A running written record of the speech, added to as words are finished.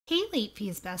Hey, Late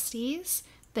Fees besties!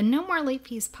 The No More Late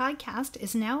Fees podcast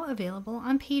is now available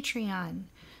on Patreon.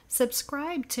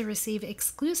 Subscribe to receive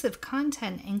exclusive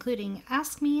content including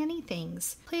Ask Me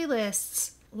Anythings,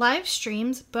 playlists, live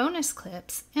streams, bonus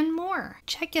clips, and more.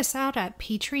 Check us out at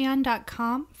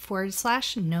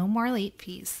patreon.com/no more late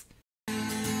fees.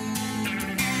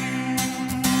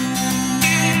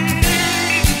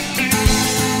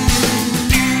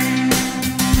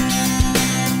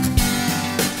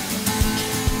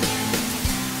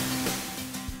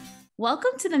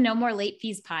 Welcome to the No More Late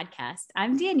Fees podcast.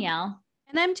 I'm Danielle.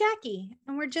 And I'm Jackie,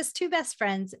 and we're just two best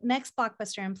friends,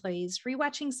 ex-Blockbuster employees,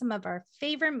 rewatching some of our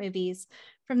favorite movies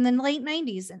from the late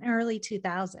 90s and early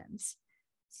 2000s.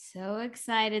 So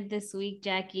excited this week,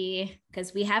 Jackie,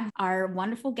 because we have our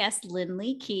wonderful guest,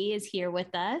 Lindley Key, is here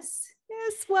with us.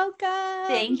 Yes, welcome.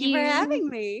 Thank you for having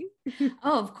me.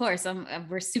 Oh, of course.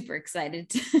 We're super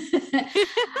excited.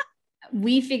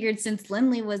 We figured since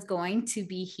Lindley was going to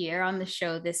be here on the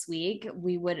show this week,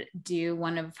 we would do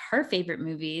one of her favorite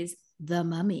movies, The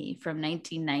Mummy from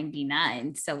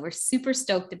 1999. So we're super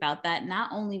stoked about that,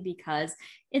 not only because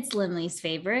it's Lindley's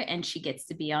favorite and she gets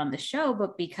to be on the show,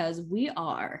 but because we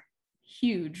are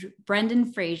huge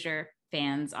Brendan Fraser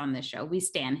fans on the show. We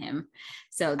stan him.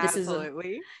 So this is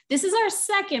our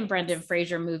second Brendan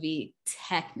Fraser movie,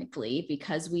 technically,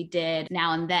 because we did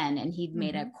Now and Then, and he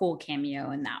made a cool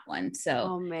cameo in that one. So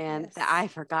oh man, I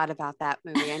forgot about that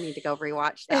movie. I need to go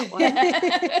rewatch that one.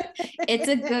 It's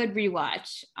a good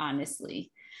rewatch,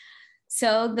 honestly.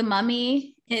 So The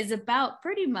Mummy is about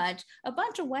pretty much a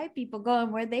bunch of white people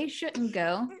going where they shouldn't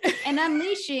go and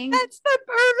unleashing. That's the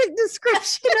perfect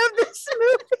description of this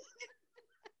movie.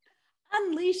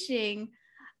 Unleashing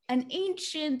an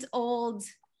ancient old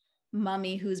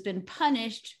mummy who's been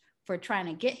punished for trying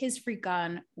to get his freak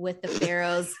on with the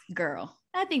Pharaoh's girl.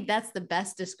 I think that's the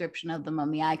best description of the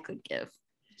Mummy I could give.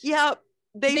 Yep.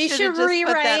 They should just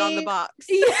put that on the box.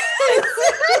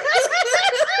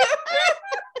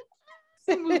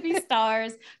 The movie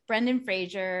stars Brendan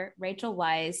Fraser, Rachel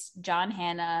Weisz, John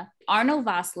Hannah, Arnold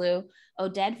Vosloo,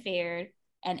 Oded Fehr,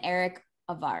 and Erick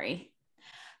Avari.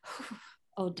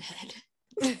 Oded.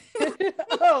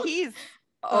 He's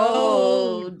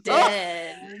Oded.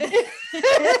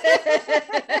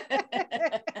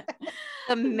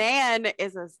 The man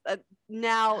is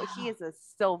now he is a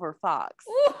silver fox.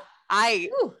 Ooh.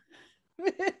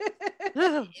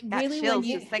 Really, chills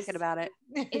just thinking about it.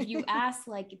 If you ask,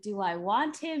 like, do I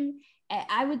want him?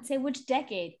 I would say which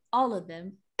decade? All of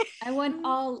them. I want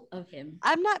all of him.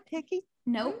 I'm not picky.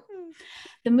 Nope.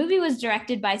 The movie was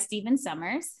directed by Stephen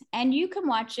Sommers, and you can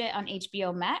watch it on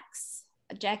HBO Max.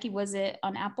 Jackie, was it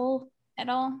on Apple at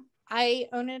all? I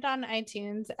own it on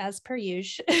iTunes as per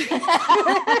usual.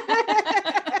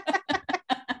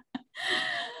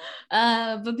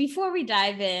 But before we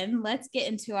dive in, let's get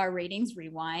into our ratings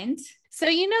rewind. So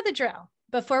you know the drill.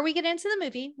 Before we get into the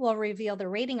movie, we'll reveal the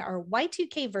rating our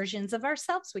Y2K versions of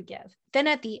ourselves would give. Then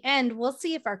at the end, we'll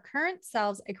see if our current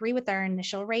selves agree with our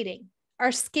initial rating.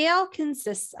 Our scale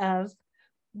consists of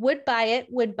would buy it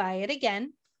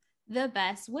again. The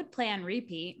best, would play on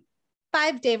repeat.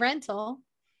 5-day rental.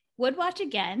 Would watch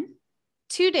again.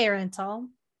 2-day rental.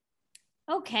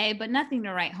 Okay, but nothing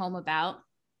to write home about.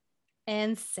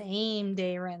 And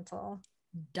same-day rental.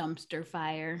 Dumpster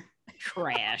fire.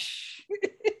 Trash.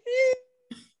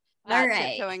 Not All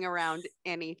right. tiptoeing around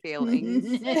any feelings.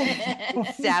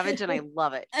 It's savage and I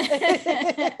love it.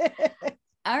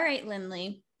 All right,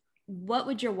 Lindley. What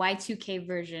would your Y2K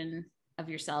version of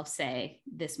yourself say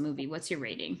this movie? What's your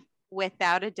rating?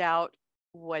 Without a doubt,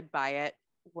 would buy it.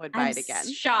 Would buy it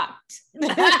again. Shocked.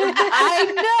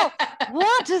 I know.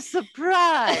 What a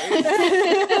surprise.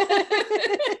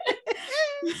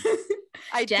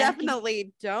 I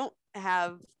definitely don't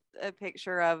have a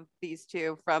picture of these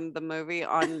two from the movie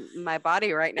on my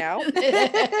body right now.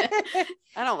 I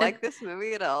don't like this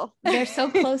movie at all. They're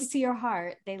so close to your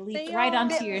heart. They leap right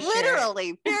onto your shirt.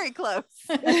 Literally, very close.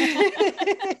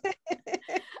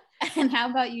 And how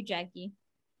about you, Jackie?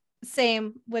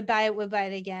 Same. Would buy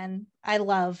it again. I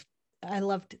loved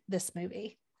this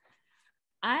movie.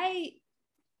 I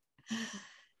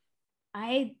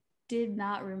did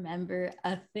not remember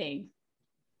a thing.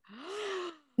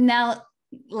 Now,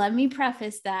 let me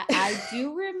preface that I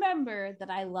do remember that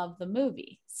I love the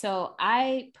movie. So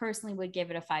I personally would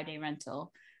give it a 5-day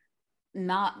rental.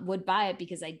 Not would buy it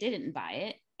because I didn't buy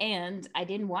it and I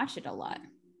didn't watch it a lot.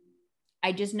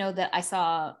 I just know that I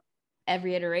saw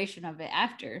every iteration of it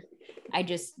after. I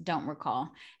just don't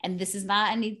recall. And this is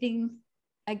not anything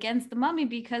against The Mummy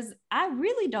because I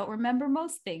really don't remember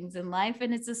most things in life.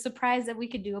 And it's a surprise that we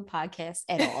could do a podcast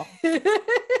at all.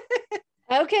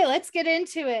 Okay, let's get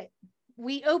into it.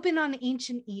 We open on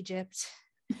ancient Egypt.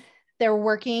 They're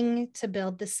working to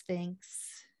build the Sphinx.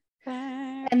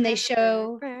 And they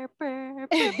show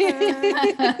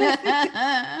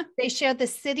they show the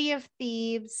city of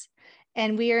Thebes,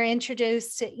 and we are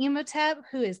introduced to Imhotep,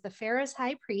 who is the pharaoh's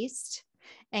high priest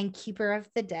and keeper of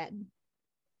the dead.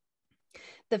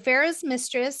 The pharaoh's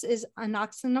mistress is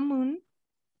Anaxinamun,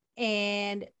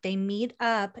 and they meet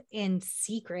up in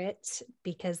secret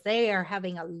because they are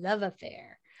having a love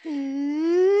affair.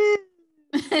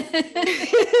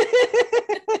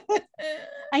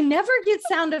 I never get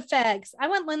sound effects. I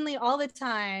want Lindley all the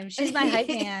time. She's my hype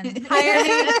man. Hire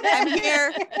me. I'm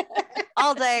here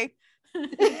all day.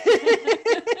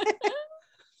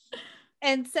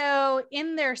 And so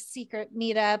in their secret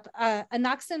meetup,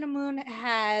 Anaxinamun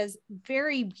has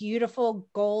very beautiful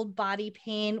gold body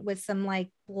paint with some like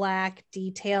black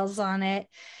details on it.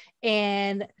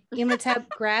 And Imhotep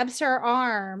grabs her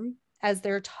arm as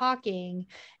they're talking,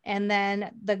 and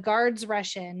then the guards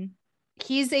rush in.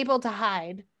 He's able to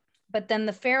hide, but then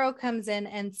the pharaoh comes in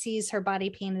and sees her body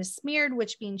paint is smeared,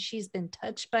 which means she's been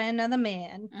touched by another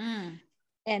man.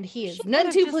 And he is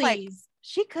none too pleased.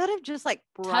 She could have just like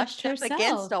brushed up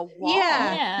against a wall.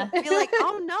 Yeah. Be like,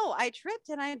 oh no, I tripped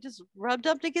and I just rubbed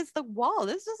up against the wall.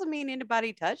 This doesn't mean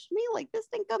anybody touched me. Like this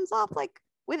thing comes off like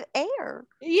with air.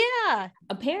 Yeah.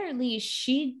 Apparently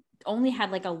she only had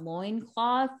like a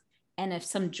loincloth and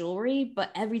some jewelry,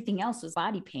 but everything else was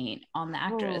body paint on the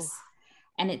actress. Oh.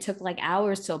 And it took like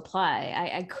hours to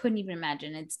apply. I couldn't even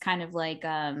imagine. It's kind of like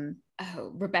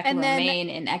Rebecca Romaine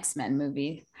in X-Men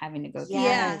movie having to go through.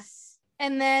 Yes.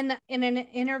 And then in an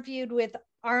interview with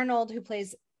Arnold, who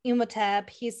plays Imhotep,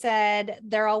 he said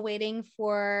they're all waiting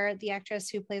for the actress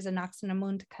who plays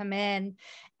Anaxinamun to come in.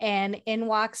 And in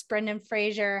walks Brendan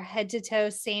Fraser, head to toe,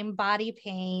 same body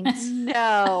paint.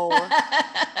 No.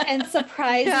 And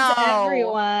surprises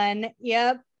everyone.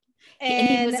 Yep. And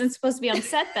he wasn't supposed to be on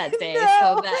set that day. No.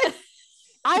 So that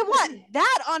I want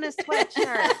that on a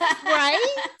sweatshirt.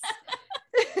 Right?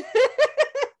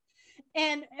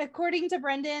 And according to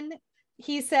Brendan,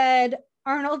 he said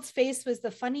Arnold's face was the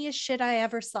funniest shit I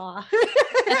ever saw.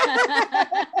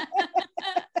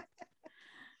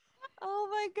 Oh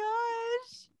my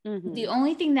gosh. Mm-hmm. The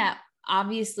only thing that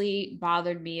obviously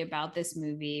bothered me about this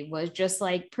movie was just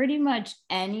like pretty much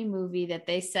any movie that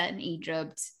they set in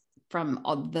Egypt from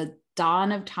the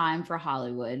dawn of time for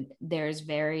Hollywood, there's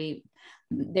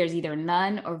either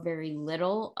none or very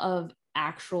little of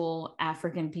actual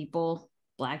African people,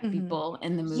 Black people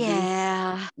in the movie.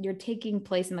 Yeah. You're taking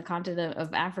place in the continent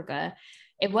of Africa.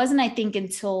 It wasn't, I think,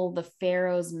 until the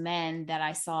Pharaoh's Men that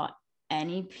I saw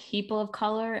any people of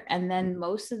color. And then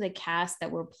most of the cast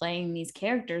that were playing these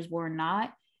characters were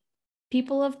not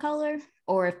people of color,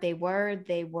 or if they were,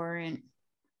 they weren't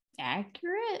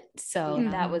accurate. So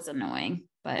that was annoying.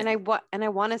 But and I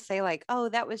want to say like, oh,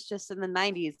 that was just in the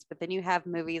 90s, but then you have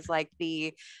movies like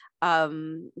the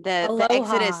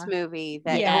Exodus movie,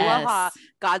 that Aloha,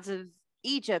 Gods of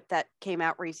Egypt, that came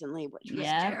out recently, which was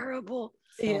terrible.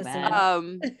 So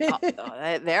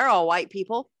bad. They're all white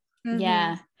people.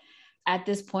 Yeah. At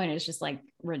this point, it's just like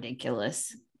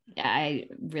ridiculous. I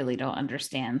really don't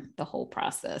understand the whole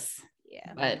process.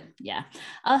 Yeah. But yeah,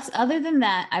 other than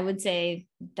that, I would say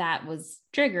that was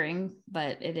triggering,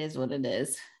 but it is what it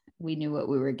is. We knew what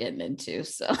we were getting into.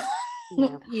 So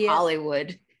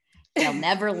Hollywood, they'll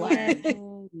never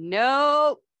learn.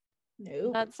 Nope.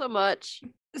 Not so much.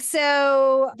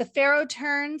 So the pharaoh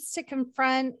turns to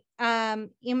confront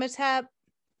Imhotep,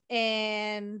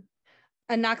 and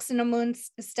Anaxinamun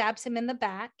stabs him in the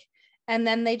back, and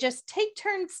then they just take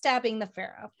turns stabbing the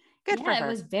pharaoh. Good for her. It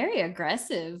was very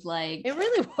aggressive. Like it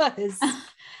really was.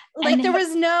 Like there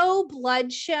was no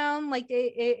blood shown. Like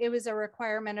it was a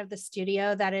requirement of the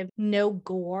studio that it no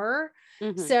gore.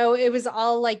 So it was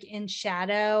all like in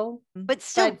shadow, but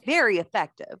still very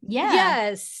effective. Yeah.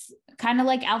 Yes. Kind of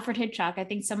like Alfred Hitchcock. I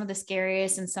think some of the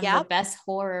scariest and some of the best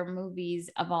horror movies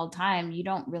of all time, you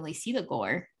don't really see the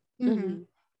gore. And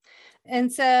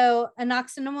so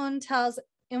Anaxinamun tells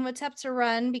Imhotep to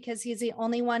run because he's the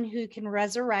only one who can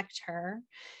resurrect her,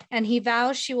 and he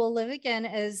vows she will live again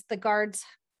as the guards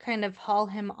kind of haul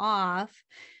him off.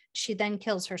 She then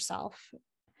kills herself,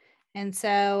 and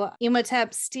so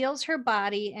Imhotep steals her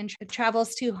body and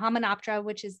travels to Hamunaptra,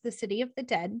 which is the city of the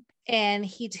dead, and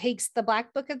he takes the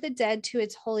Black Book of the Dead to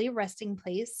its holy resting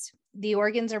place. The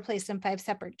organs are placed in 5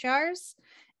 separate jars,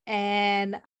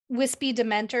 and wispy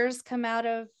dementors come out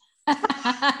of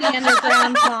the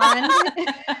underground pond.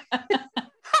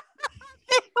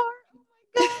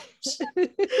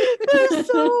 They're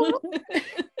so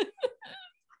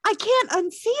I can't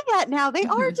unsee that now. They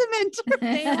are Dementors.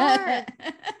 They are.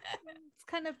 It's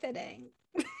kind of fitting.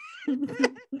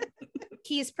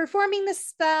 He's performing the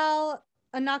spell.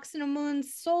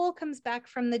 Anaxinamun's soul comes back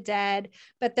from the dead,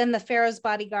 but then the pharaoh's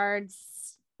bodyguards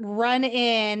run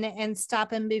in and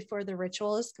stop him before the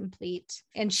ritual is complete.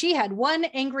 And she had one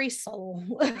angry soul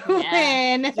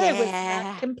when it was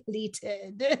not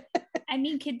completed. I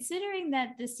mean, considering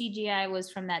that the CGI was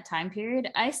from that time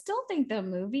period, I still think the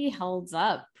movie holds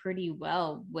up pretty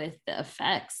well with the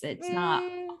effects. It's not,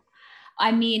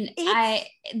 I mean,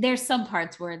 there's some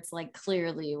parts where it's like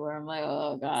clearly where I'm like,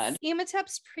 oh God.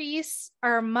 Imhotep's priests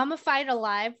are mummified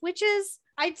alive, which is,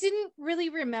 I didn't really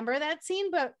remember that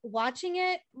scene, but watching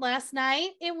it last night,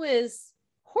 it was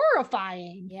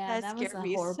horrifying. Yeah, that was a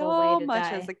me horrible so way to much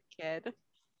die. as a kid.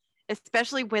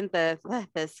 Especially when the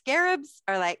scarabs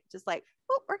are like, just like,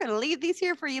 oh, we're gonna leave these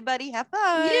here for you, buddy. Have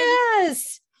fun.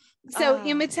 Yes. So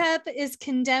Imhotep is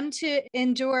condemned to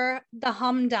endure the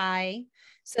Hamdai.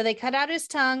 So they cut out his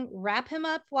tongue, wrap him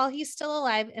up while he's still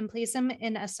alive, and place him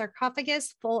in a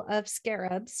sarcophagus full of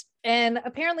scarabs. And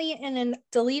apparently in a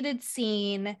deleted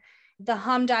scene, the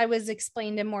Hamdai was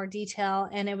explained in more detail,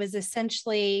 and it was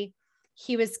essentially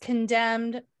he was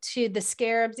condemned to the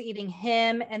scarabs eating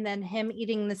him and then him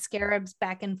eating the scarabs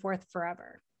back and forth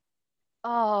forever.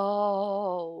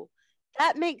 Oh,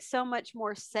 that makes so much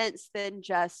more sense than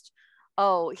just,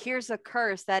 oh, here's a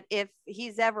curse that if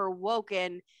he's ever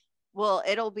woken, well,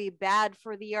 it'll be bad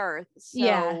for the earth.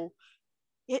 So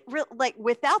it like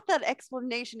without that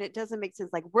explanation, it doesn't make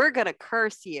sense. Like, we're gonna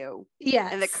curse you. Yeah.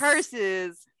 And the curse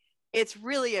is, it's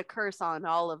really a curse on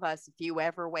all of us if you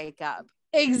ever wake up.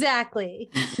 Exactly.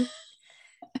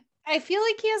 I feel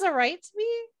like he has a right to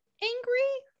be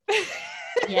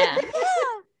angry. Yeah.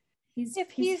 He's just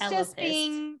pissed.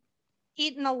 Being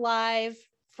eaten alive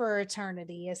for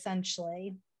eternity,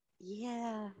 essentially.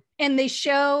 Yeah. And they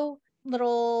show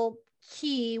little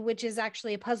key, which is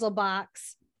actually a puzzle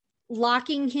box,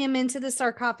 locking him into the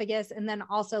sarcophagus and then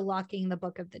also locking the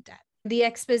Book of the Dead. The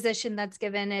exposition that's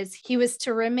given is he was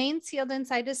to remain sealed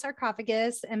inside his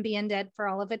sarcophagus and be undead for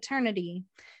all of eternity.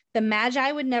 The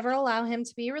Magi would never allow him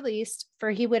to be released, for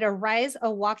he would arise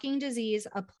a walking disease,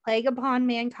 a plague upon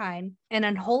mankind, an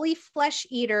unholy flesh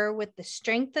eater with the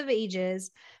strength of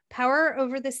ages, power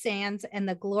over the sands, and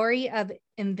the glory of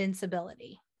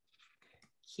invincibility.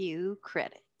 Cue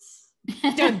credits.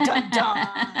 Dun, dun, dun.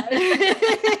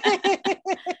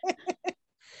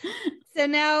 So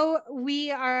now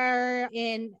we are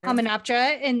in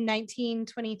Hamunaptra in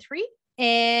 1923,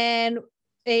 and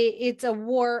it's a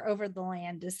war over the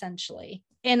land, essentially.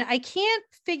 And I can't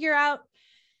figure out,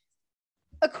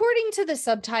 according to the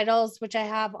subtitles, which I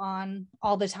have on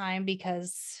all the time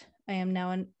because I am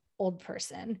now an old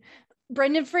person,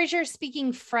 Brendan Fraser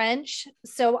speaking French.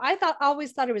 So I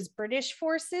always thought it was British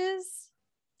forces,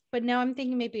 but now I'm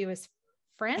thinking maybe it was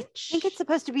French. I think it's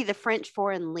supposed to be the French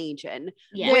Foreign Legion.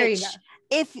 Yeah. Which,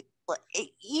 if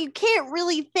you can't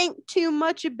really think too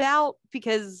much about,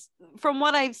 because from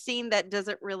what I've seen, that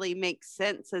doesn't really make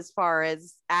sense as far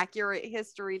as accurate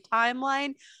history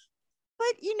timeline. But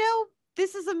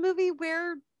this is a movie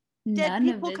where dead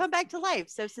people come back to life.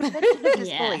 So suspension of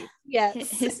disbelief.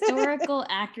 Yes. Historical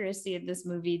accuracy of this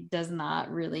movie does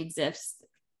not really exist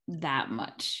that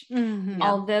much. Mm-hmm.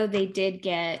 Although they did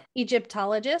get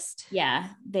Egyptologist. Yeah,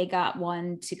 they got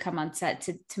one to come on set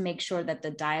to make sure that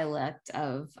the dialect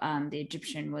of the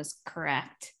Egyptian was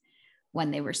correct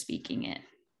when they were speaking it.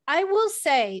 I will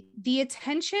say the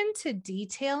attention to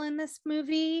detail in this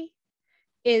movie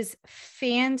is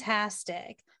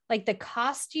fantastic. Like the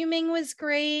costuming was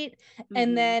great. Mm-hmm.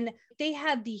 And then they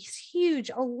had these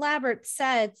huge elaborate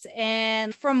sets.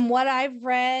 And from what I've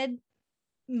read,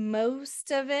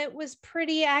 most of it was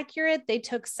pretty accurate. They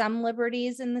took some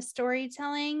liberties in the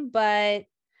storytelling, but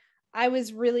I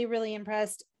was really, really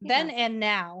impressed then and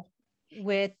now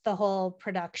with the whole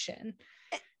production.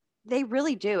 They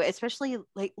really do, especially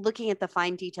like looking at the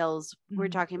fine details. Mm-hmm. We're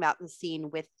talking about the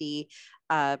scene with the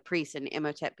priest and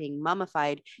Imhotep being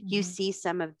mummified. Mm-hmm. You see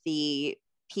some of the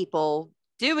people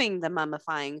doing the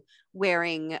mummifying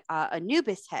wearing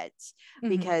Anubis heads, mm-hmm.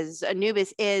 because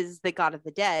Anubis is the god of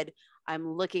the dead. I'm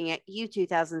looking at you,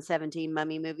 2017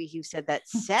 Mummy movie, who said that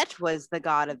Set was the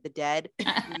god of the dead.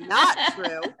 Not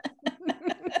true.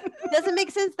 It doesn't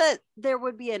make sense that there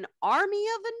would be an army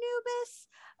of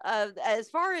Anubis, as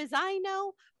far as I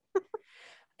know.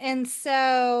 And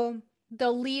so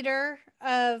the leader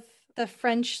of the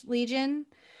French Legion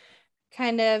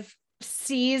kind of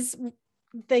sees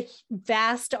the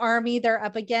vast army they're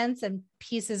up against and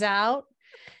pieces out.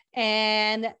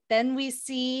 And then we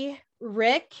see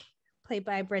Rick, played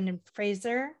by Brendan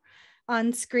Fraser,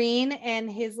 on screen,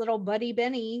 and his little buddy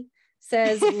Benny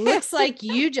says, "Looks like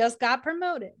you just got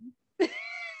promoted."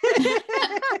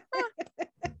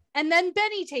 And then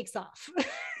Benny takes off.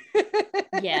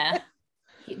 Yeah.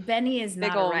 Benny is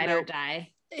not a ride or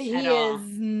die. He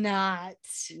is not.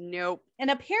 Nope. And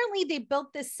apparently they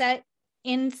built this set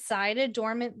inside a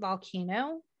dormant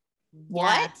volcano.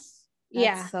 What?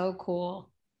 That's so cool.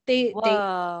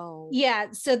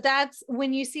 So that's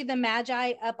when you see the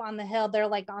Magi up on the hill, they're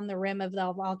like on the rim of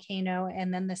the volcano,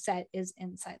 and then the set is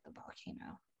inside the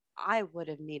volcano. I would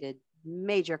have needed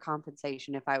major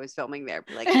compensation if I was filming there.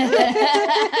 Like,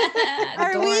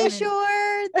 are we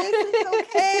sure this is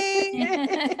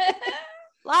okay?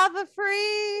 Lava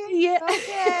free? Yeah.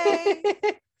 Okay.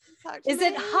 Is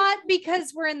it hot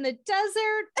because we're in the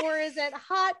desert, or is it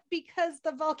hot because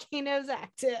the volcano's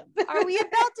active? Are we about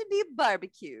to be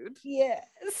barbecued?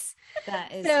 Yes.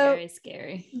 That is very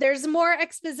scary. There's more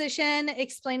exposition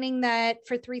explaining that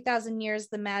for 3,000 years,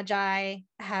 the Magi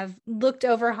have looked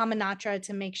over Hamunaptra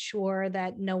to make sure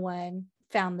that no one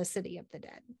found the city of the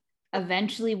dead.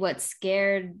 Eventually, what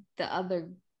scared the other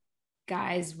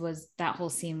guys was that whole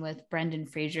scene with Brendan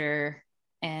Fraser,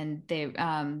 and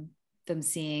them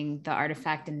seeing the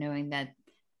artifact and knowing that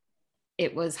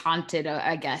it was haunted,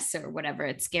 I guess, or whatever.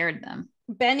 It scared them.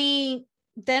 Benny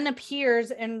then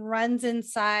appears and runs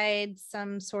inside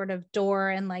some sort of door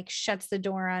and like shuts the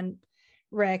door on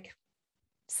Rick,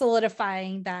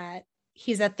 solidifying that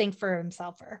he's a think for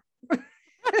himselfer.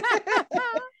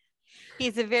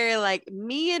 He's a very like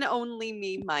me and only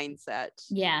me mindset.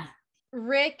 Yeah.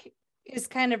 Rick is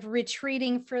kind of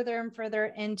retreating further and further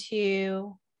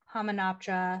into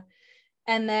Hamunaptra,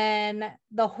 and then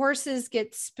the horses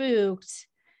get spooked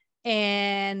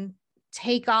and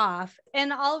take off,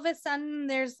 and all of a sudden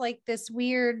there's like this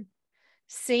weird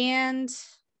sand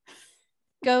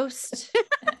ghost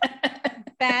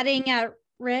batting at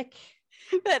Rick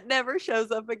that never shows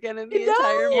up again in the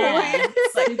entire movie.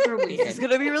 It's like, super weird. It's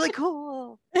gonna be really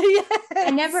cool. Yes.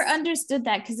 I never understood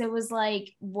that, because it was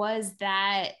like, was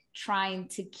that trying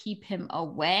to keep him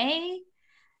away?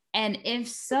 And if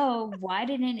so, why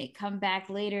didn't it come back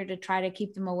later to try to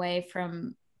keep them away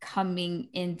from coming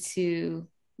into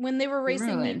when they were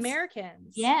racing ruins? The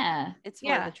Americans? Yeah. It's for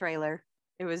the trailer.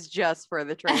 It was just for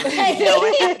the trailer.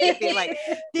 It had to be like,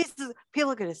 this is,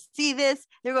 people are going to see this.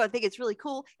 They're going to think it's really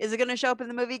cool. Is it going to show up in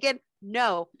the movie again?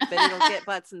 No, but it'll get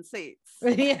butts and seats.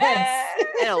 Yes.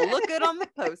 It'll look good on the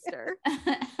poster.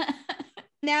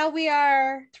 Now we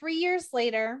are 3 years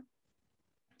later,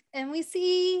 and we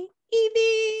see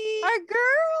Evie, our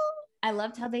girl. I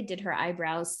loved how they did her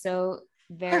eyebrows so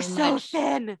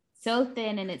thin. So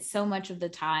thin, and it's so much of the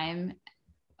time.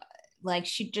 Like,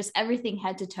 she just, everything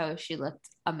head to toe, she looked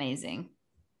amazing.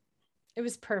 It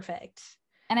was perfect.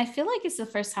 And I feel like it's the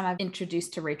first time I've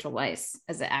introduced to Rachel Weisz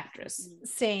as an actress.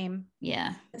 Same.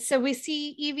 Yeah. So we see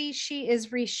Evie, she is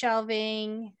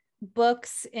reshelving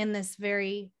books in this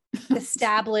very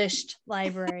established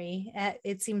library.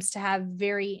 It seems to have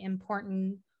very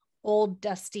important, old,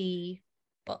 dusty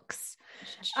books.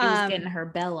 She was getting her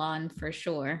bell on for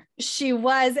sure. She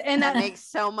was, and that makes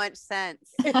so much sense.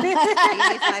 Evie's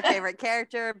my favorite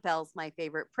character. Belle's my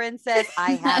favorite princess.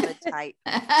 I have a type.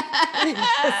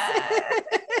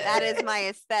 That is my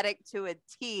aesthetic to a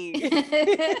T.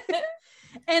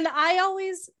 And I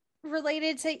always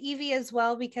related to Evie as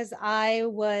well, because I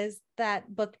was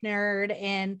that book nerd,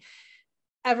 and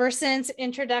ever since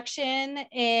introduction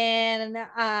in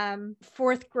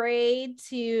fourth grade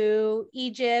to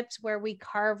Egypt, where we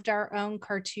carved our own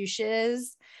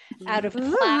cartouches out of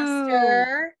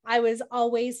plaster, I was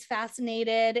always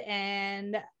fascinated,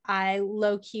 and I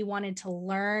low-key wanted to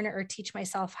learn or teach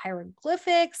myself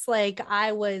hieroglyphics. Like,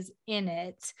 I was in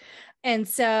it. And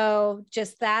so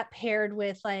just that paired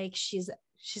with like, she's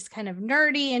kind of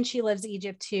nerdy and she loves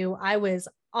Egypt too. I was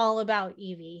all about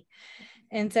Evie.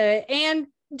 And so, and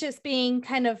just being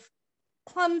kind of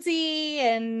clumsy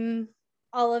and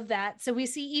all of that. So we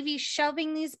see Evie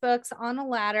shelving these books on a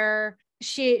ladder.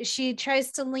 She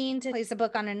tries to lean to place a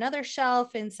book on another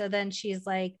shelf. And so then she's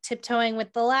like tiptoeing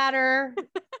with the ladder.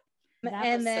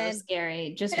 That was so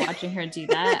scary. Just watching her do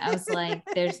that, I was like,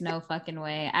 there's no fucking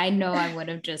way. I know I would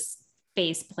have just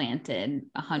face planted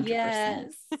 100%.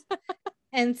 Yes.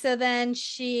 And so then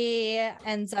she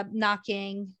ends up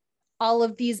knocking all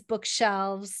of these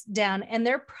bookshelves down, and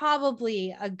they're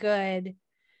probably a good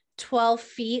 12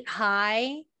 feet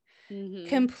high,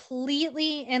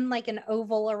 completely in like an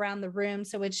oval around the room.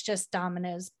 So it's just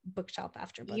dominoes, bookshelf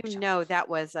after bookshelf. You know, that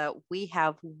was we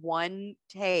have one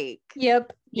take.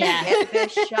 Yep. Yeah. Get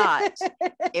this shot.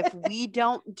 If we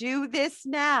don't do this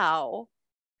now,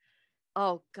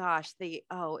 Oh gosh,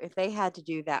 if they had to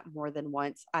do that more than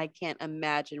once, I can't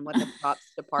imagine what the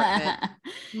props department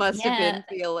must have been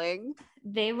feeling.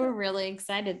 They were really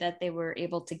excited that they were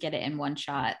able to get it in one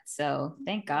shot. So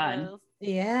thank God.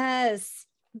 Yes.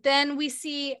 Then we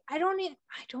see, I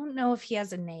don't know if he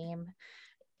has a name.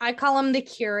 I call him the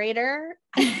curator.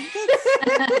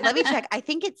 Let me check. I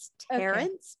think it's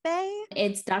Terrence Bay.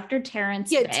 It's Dr.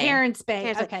 Terrence Bay. Terrence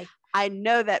Bay. Okay. I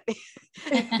know that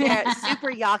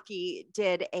Super Yaki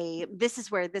did this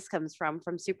is where this comes from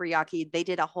Super Yaki. They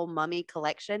did a whole mummy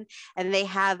collection, and they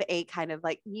have a kind of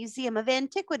like Museum of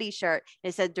Antiquity shirt.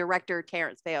 It said director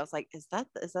Terrence Bay. I was like, is that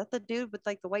the dude with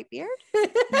like the white beard?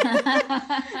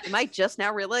 Am I just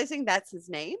now realizing that's his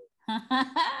name?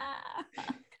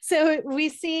 So we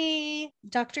see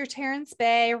Dr. Terrence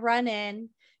Bay run in,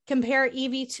 compare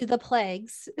Evie to the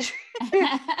plagues.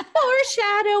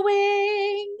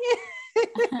 Foreshadowing.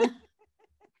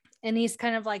 And he's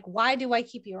kind of like, why do I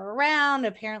keep you around?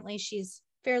 Apparently she's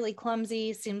fairly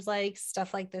clumsy. Seems like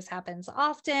stuff like this happens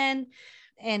often.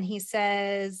 And he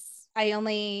says, I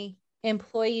only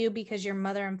employ you because your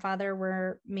mother and father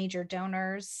were major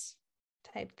donors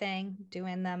type thing,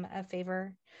 doing them a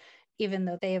favor, even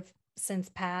though they have since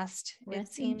passed, it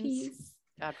seems.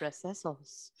 God rest their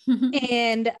souls.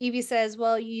 And Evie says,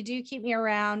 well, you do keep me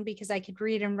around because I could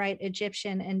read and write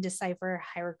Egyptian and decipher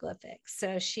hieroglyphics.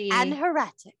 So she and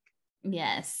heretic.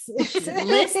 Yes.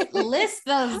 list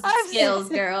those skills,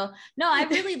 girl. No, I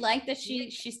really like that she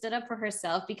stood up for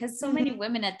herself, because so many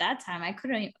women at that time, I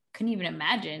couldn't even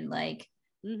imagine like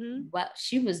what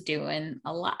she was doing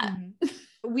a lot.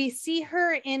 We see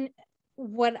her in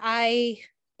what I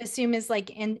assume is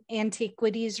like an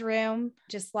antiquities room,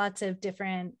 just lots of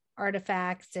different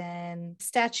artifacts and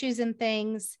statues and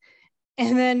things.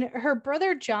 And then her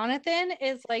brother Jonathan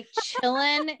is like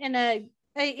chilling in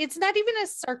it's not even a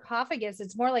sarcophagus,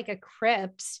 it's more like a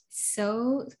crypt.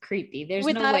 So creepy. There's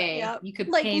no way you could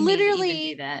like pay literally me to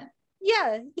even do that.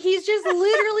 Yeah, he's just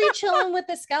literally chilling with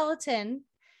the skeleton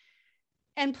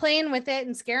and playing with it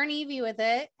and scaring Evie with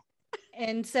it.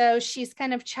 And so she's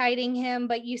kind of chiding him,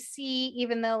 but you see,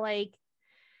 even though like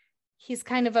he's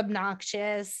kind of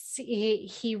obnoxious,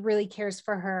 he really cares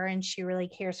for her and she really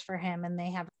cares for him, and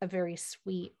they have a very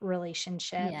sweet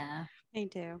relationship. Yeah, they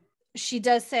do. She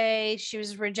does say she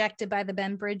was rejected by the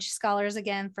Benbridge scholars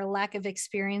again for lack of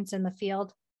experience in the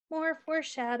field. More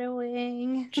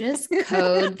foreshadowing. Just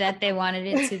code that they wanted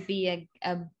it to be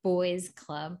a boys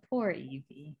club. Poor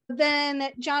Evie.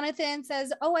 Then Jonathan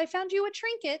says, oh, I found you a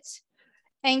trinket,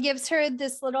 and gives her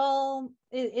this little,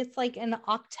 it's like an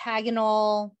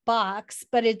octagonal box,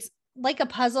 but it's like a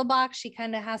puzzle box. She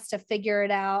kind of has to figure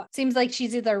it out. Seems like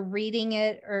she's either reading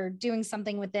it or doing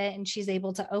something with it, and she's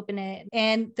able to open it,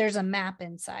 and there's a map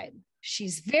inside.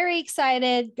 She's very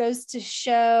excited, goes to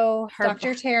show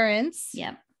Dr. Terrence.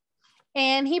 Yep.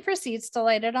 And he proceeds to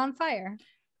light it on fire.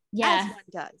 Yeah. As one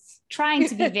does. Trying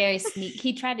to be very sneaky.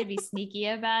 He tried to be sneaky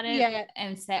about it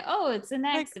and say, oh, it's an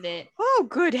accident. Like, oh,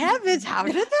 good heavens. How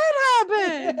did that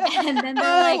happen? And then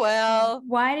they're like, well,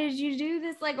 why did you do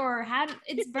this? Like, or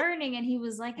it's burning. And he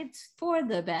was like, it's for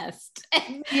the best.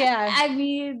 Yeah. I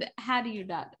mean, how do you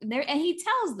not? And he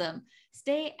tells them,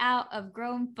 stay out of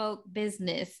grown folk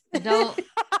business. Don't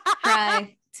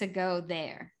try to go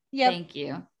there. Yep. Thank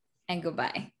you. And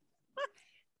goodbye.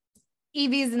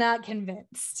 Evie's not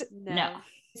convinced. No.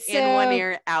 So, in one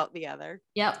ear, out the other.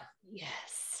 Yep.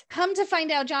 Yes. Come to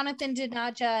find out, Jonathan did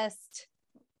not just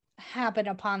happen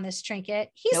upon this trinket.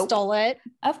 He stole it.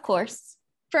 Of course.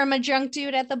 From a drunk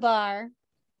dude at the bar,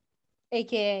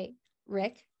 aka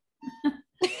Rick.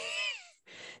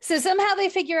 So somehow they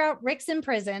figure out Rick's in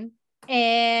prison,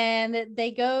 and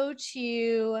they go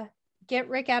to get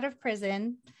Rick out of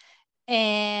prison.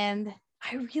 And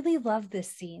I really love this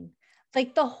scene.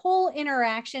 Like the whole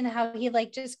interaction, how he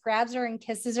like just grabs her and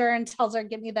kisses her and tells her,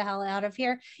 get me the hell out of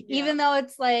here. Yeah. Even though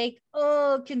it's like,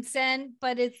 oh, consent,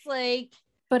 but it's like.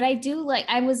 But I do like,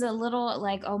 I was a little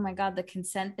like, oh my God, the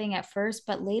consent thing at first,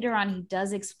 but later on he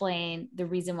does explain the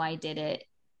reason why he did it.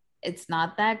 It's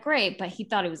not that great, but he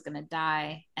thought he was going to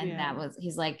die. And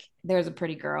he's like, there's a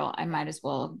pretty girl. I might as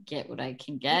well get what I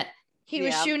can get. He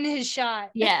was shooting his shot.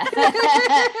 Yeah.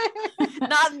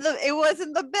 It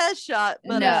wasn't the best shot,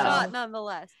 but a shot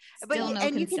nonetheless. But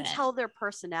you can tell their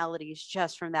personalities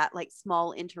just from that like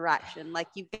small interaction. Like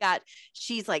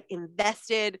she's like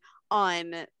invested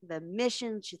on the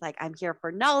mission. She's like, I'm here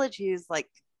for knowledge. He's like,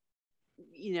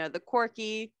 the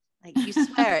quirky, like you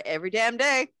swear every damn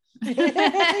day.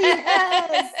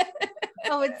 Yes.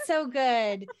 Oh, it's so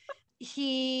good.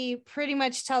 He pretty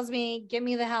much tells me, get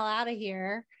me the hell out of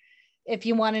here if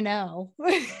you want to know.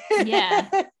 Yeah.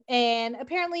 And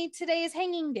apparently today is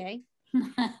hanging day.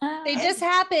 They just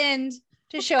happened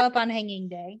to show up on hanging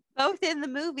day. Both in the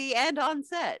movie and on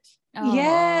set. Oh.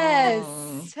 Yes.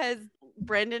 Because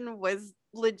Brendan was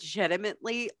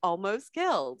legitimately almost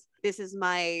killed. This is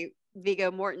my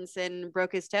Viggo Mortensen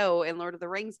broke his toe in Lord of the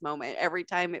Rings moment. Every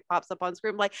time it pops up on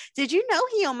screen, I'm like, did you know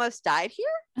he almost died here?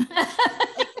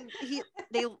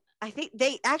 I think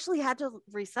they actually had to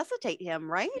resuscitate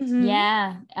him, right? Mm-hmm.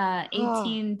 Yeah.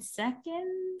 18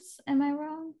 seconds. Am I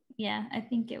wrong? Yeah, I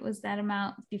think it was that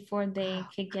amount before they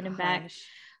could get him back.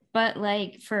 But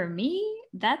like for me,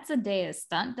 that's a day a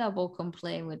stunt double can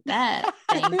play with that.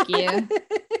 Thank you.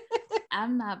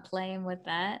 I'm not playing with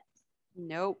that.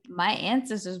 Nope. My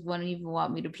ancestors wouldn't even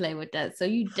want me to play with that. So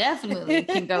you definitely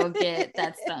can go get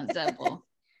that stunt double.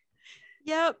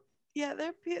 Yep.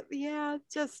 Yeah,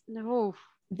 just no.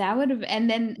 That would have, and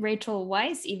then Rachel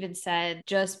Weisz even said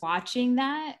just watching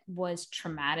that was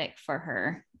traumatic for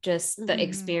her. Just the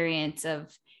experience of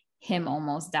him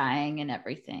almost dying and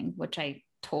everything, which I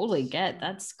totally get.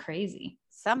 That's crazy.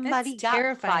 Somebody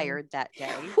got fired that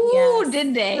day. Ooh,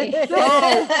 did they?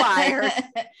 So fired.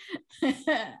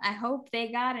 I hope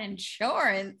they got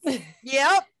insurance.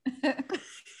 Yep.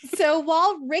 So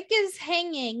while Rick is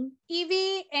hanging,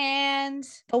 Evie and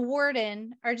the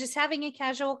warden are just having a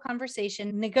casual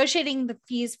conversation, negotiating the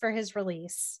fees for his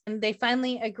release. And they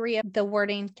finally agree the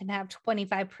warden can have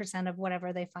 25% of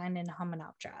whatever they find in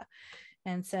Hamunaptra.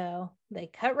 And so they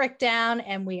cut Rick down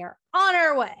and we are on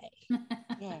our way.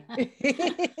 Yeah.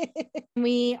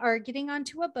 We are getting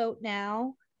onto a boat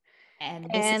now. And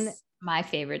this is my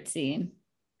favorite scene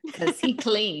because he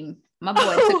clean. My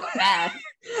boy took a bath.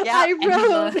 Yeah, I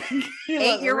wrote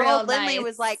 8-year-old Lindley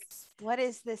was like, what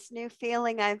is this new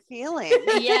feeling I'm feeling?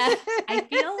 Yeah, I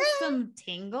feel some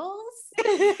tingles,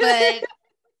 but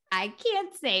I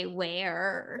can't say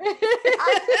where.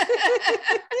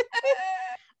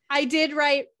 I did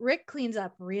write Rick cleans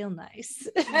up real nice.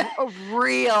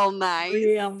 Real nice.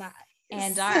 Real nice.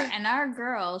 And our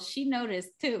girl, she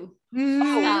noticed too.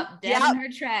 Stopped dead in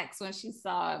her tracks when she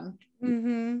saw him.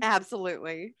 Mm-hmm.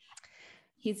 Absolutely.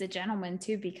 He's a gentleman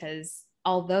too, because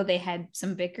although they had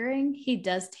some bickering, he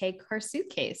does take her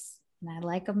suitcase. And I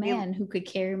like a man who could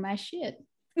carry my shit.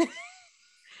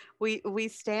 We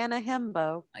stan a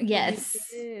himbo. Yes.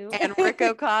 And Rick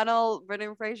O'Connell,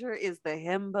 Brendan Fraser, is the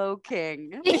himbo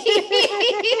king.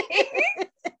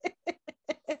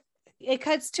 It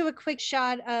cuts to a quick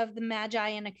shot of the Magi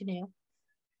in a canoe.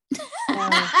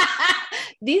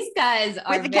 These guys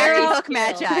are with the Gary Hook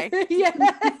Magi. Yeah.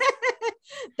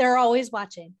 They're always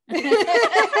watching.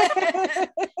 I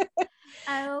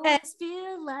always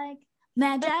feel like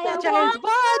Magi are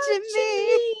watching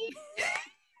me.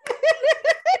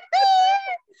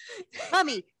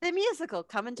 Mummy, the musical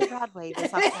coming to Broadway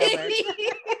this October.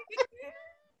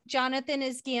 Jonathan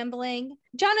is gambling.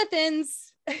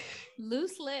 Jonathan's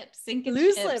loose lips, sinking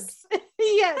loose ships. lips.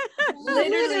 Yeah,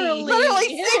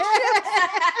 literally.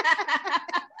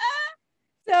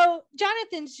 So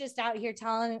Jonathan's just out here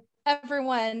telling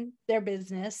everyone their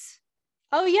business.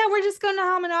 Oh yeah, we're just going to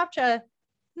Hamunaptra.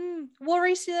 We'll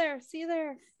race you there. See you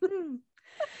there.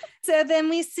 So then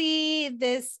we see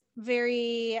this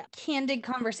very candid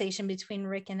conversation between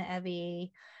Rick and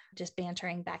Evie, just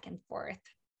bantering back and forth.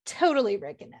 Totally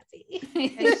Rick and Evie.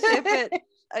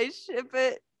 I ship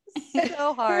it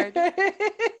so hard.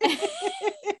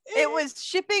 It was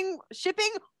shipping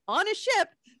on a ship.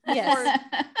 Yes.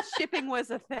 Shipping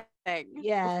was a thing.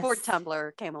 Yes. Before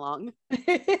Tumblr came along.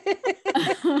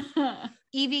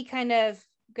 Evie kind of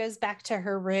goes back to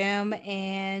her room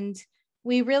and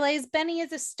we realize Benny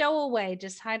is a stowaway,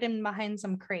 just hiding behind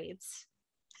some crates.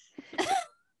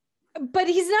 But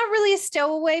he's not really a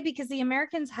stowaway because the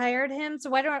Americans hired him.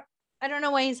 So I don't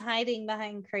know why he's hiding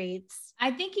behind crates.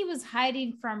 I think he was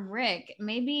hiding from Rick.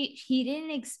 Maybe he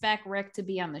didn't expect Rick to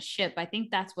be on the ship. I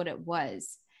think that's what it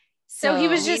was. So he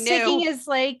was just taking his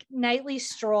like nightly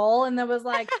stroll and then was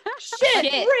like,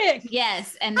 shit, Rick.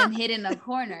 Yes. And then hid in a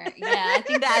corner. Yeah, I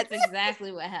think that's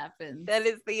exactly what happened. That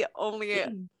is the only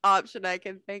option I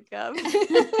can think of.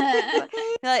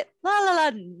 Like, la la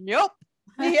la, nope.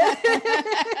 Yeah.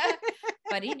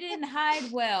 But he didn't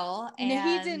hide well. And no,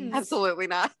 he didn't. Absolutely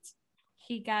not.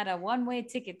 He got a one-way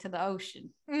ticket to the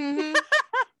ocean. Mm-hmm.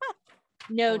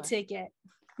 No ticket.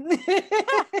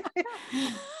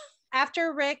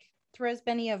 After Rick throws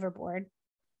Benny overboard,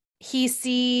 he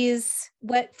sees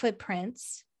wet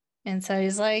footprints. And so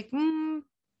he's like,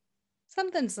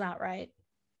 something's not right.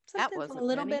 Something's a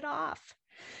little bit off.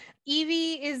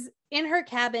 Evie is in her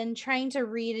cabin trying to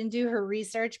read and do her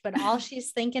research, but all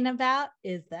she's thinking about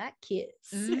is that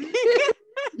kiss.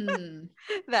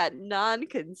 That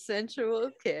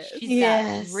non-consensual kiss. She's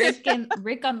got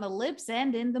Rick on the lips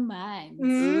and in the mind.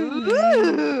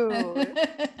 Ooh.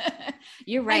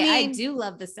 You're right. I do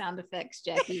love the sound effects,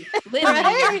 Jackie. Lindley,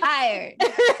 you're hired.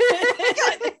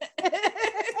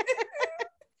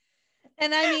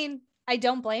 And I mean, I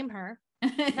don't blame her.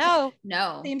 No,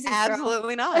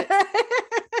 Absolutely not.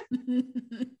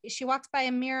 She walks by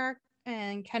a mirror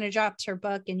and kind of drops her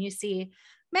book, and you see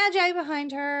Magi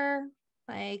behind her.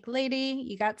 Like, lady,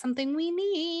 you got something we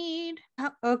need.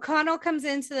 O'Connell comes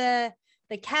into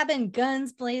the cabin,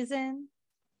 guns blazing.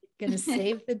 Gonna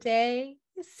save the day,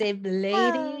 save the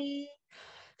lady.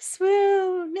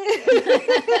 Swoon.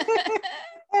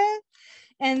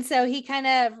 And so he kind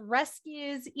of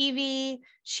rescues Evie.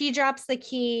 She drops the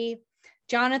key.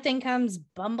 Jonathan comes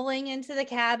bumbling into the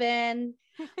cabin.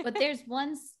 But there's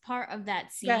one part of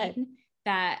that scene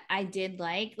that I did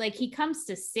like. Like, he comes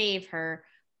to save her,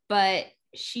 but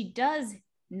she does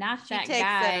knock that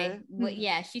guy.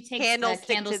 She takes the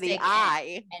candlestick to the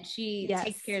eye, and she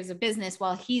takes care of the business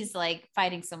while he's like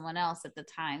fighting someone else at the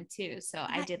time too. So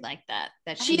I did like that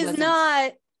she's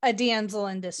not a damsel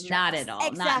in distress. Not at all.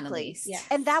 Exactly. Not in the least. Yes.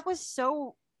 And that was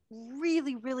so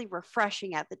really, really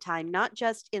refreshing at the time, not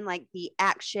just in like the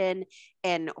action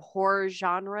and horror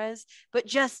genres, but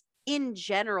just in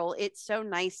general. It's so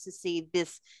nice to see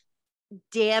this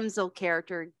damsel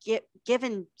character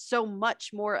given so much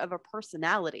more of a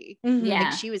personality.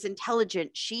 Like, she was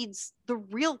intelligent. She's the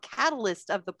real catalyst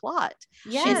of the plot.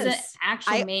 She's the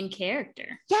actual main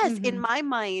character. Yes, in my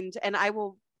mind, and I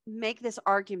will make this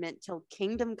argument till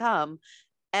kingdom come,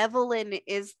 Evelyn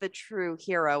is the true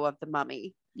hero of the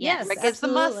Mummy. Yes, Rick is the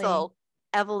muscle.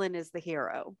 Evelyn is the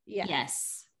hero.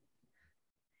 Yes.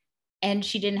 And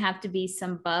she didn't have to be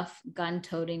some buff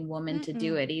gun-toting woman to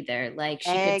do it either. Like,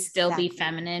 she could still be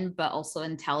feminine, but also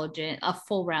intelligent, a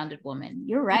full-rounded woman.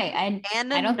 You're right. I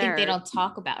don't think they don't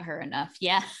talk about her enough.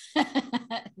 Yeah.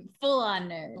 Full-on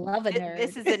nerd. Love a nerd.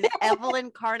 This is an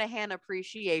Evelyn Carnahan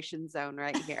appreciation zone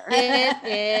right here.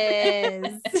 It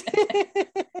is.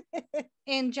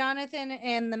 And Jonathan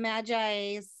and the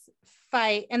Magi's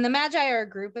fight, and the Magi are a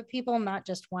group of people, not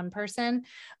just one person.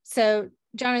 So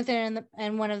Jonathan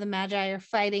and one of the Magi are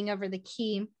fighting over the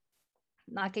key.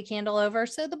 Knock a candle over,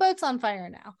 so the boat's on fire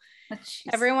now.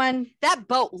 Everyone, that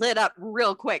boat lit up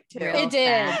real quick too. It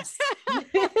did.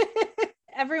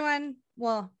 Everyone,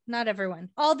 well, not everyone,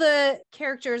 all the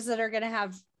characters that are going to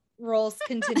have roles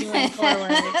continuing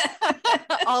forward,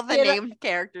 all the named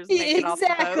characters make it off the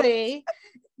boat.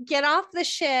 Get off the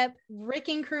ship. Rick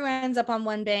and crew ends up on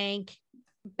one bank.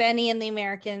 Benny and the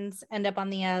Americans end up on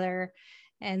the other.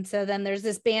 And so then there's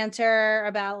this banter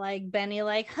about like Benny,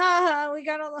 like, ha, we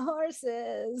got all the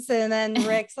horses. And then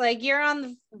Rick's like, you're on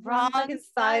the wrong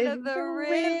side of the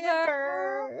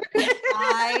river.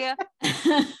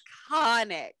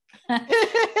 Iconic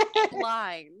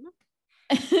line.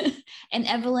 And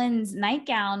Evelyn's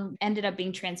nightgown ended up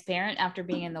being transparent after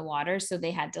being in the water, so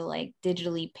they had to like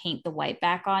digitally paint the white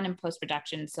back on in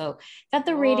post-production so that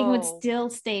the rating would still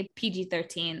stay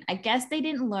PG-13. I guess they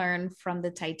didn't learn from the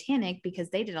Titanic, because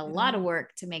they did a lot of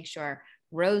work to make sure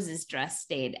Rose's dress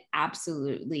stayed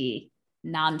absolutely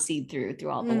non-see-through through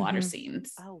all the water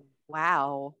scenes. Oh,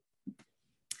 wow.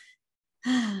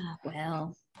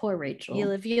 Well, poor Rachel. You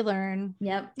live, you learn.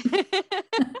 Yep.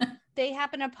 They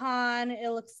happen upon, it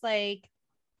looks like,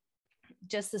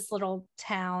 just this little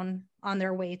town on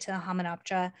their way to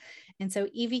Hamunaptra. And so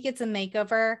Evie gets a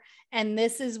makeover. And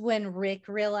this is when Rick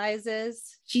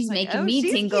realizes she's making me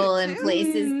tingle in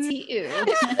places too.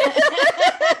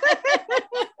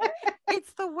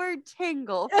 It's the word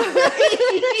tingle.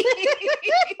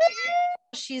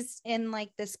 She's in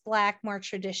like this black, more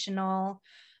traditional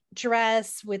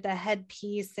dress with a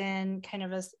headpiece and kind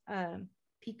of a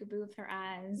peekaboo with her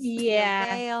eyes. Yeah.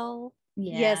 The veil.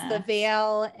 Yeah. Yes, the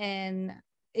veil, and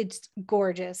it's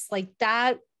gorgeous. Like,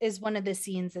 that is one of the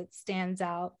scenes that stands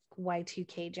out.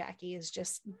 Y2K Jackie is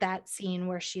just that scene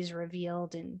where she's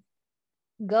revealed and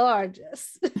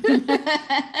gorgeous.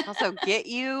 Also, get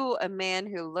you a man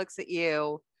who looks at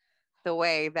you the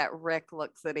way that Rick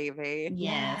looks at Evie.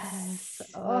 Yes.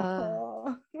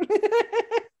 Oh.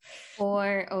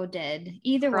 Or Oded.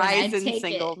 Either one, Rise I'd in take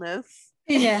singleness.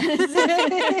 Yes.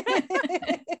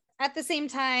 At the same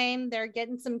time, they're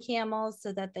getting some camels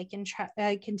so that they can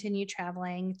continue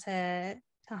traveling to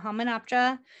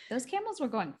Hamunaptra. Those camels were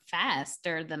going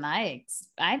faster than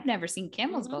I've never seen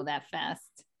camels go that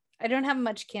fast. I don't have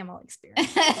much camel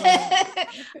experience.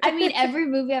 I mean, every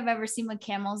movie I've ever seen with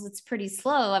camels, it's pretty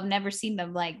slow. I've never seen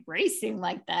them like racing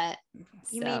like that.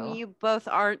 You mean you both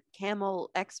aren't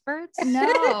camel experts? No.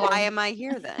 Why am I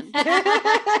here then?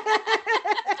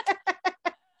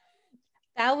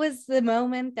 That was the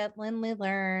moment that Lindley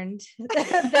learned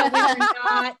that we are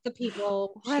not the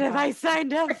people. What have I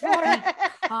signed up for?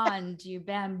 Conned you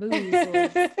bamboozled.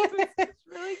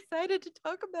 Really excited to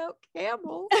talk about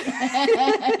camels.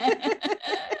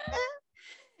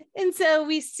 And so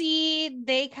we see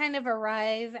they kind of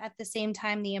arrive at the same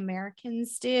time the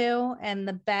Americans do, and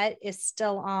the bet is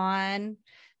still on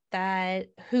that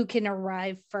who can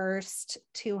arrive first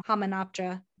to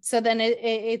Hamunaptra. So then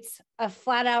it's a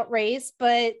flat out race,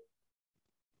 but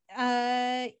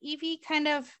Evie kind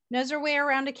of knows her way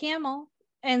around a camel.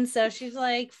 And so she's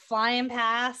like flying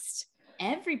past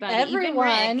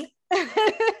everyone.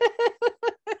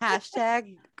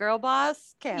 Hashtag girl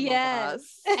boss, camel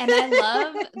boss. And I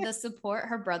love the support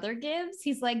her brother gives.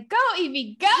 He's like, go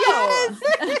Evie, go. Yes!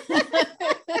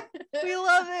 We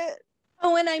love it.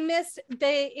 Oh, and I missed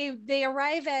they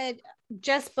arrive at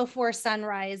just before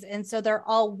sunrise, and so they're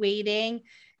all waiting,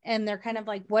 and they're kind of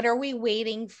like, what are we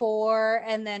waiting for?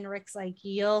 And then Rick's like,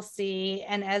 you'll see.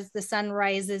 And as the sun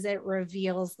rises, it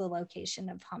reveals the location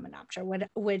of Hamunaptra,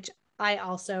 which I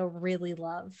also really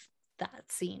love that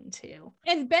scene too.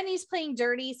 And Benny's playing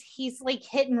dirty. He's like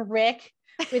hitting Rick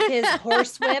with his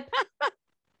horsewhip.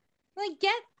 Like,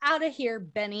 get out of here,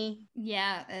 Benny.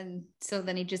 Yeah, and so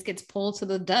then he just gets pulled to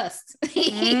the dust.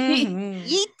 Mm-hmm.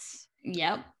 Yeet.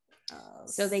 Yep.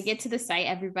 So they get to the site.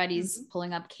 Everybody's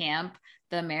pulling up camp.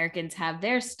 The Americans have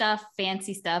their stuff,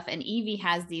 fancy stuff, and Evie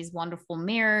has these wonderful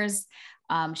mirrors.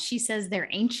 She says they're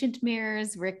ancient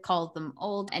mirrors. Rick calls them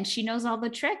old, and she knows all the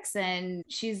tricks, and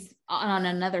she's on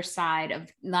another side of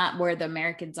not where the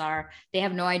Americans are. They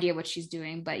have no idea what she's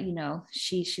doing, but you know,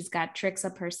 she's got tricks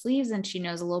up her sleeves, and she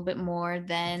knows a little bit more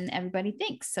than everybody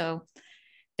thinks. So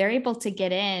they're able to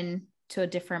get in to a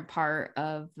different part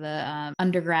of the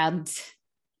underground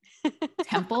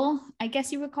temple, I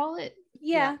guess you would call it.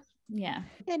 Yeah.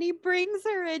 And he brings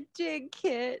her a jig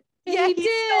kit. And Yeah, he he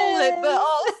did. stole it, but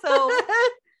also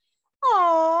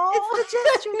Oh, it's the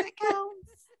gesture that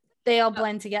counts. They all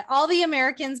blend together. All the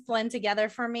Americans blend together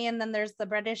for me. And then there's the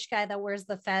British guy that wears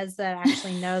the fez that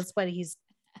actually knows what he's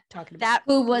talking about. That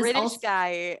Who was British also-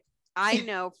 guy I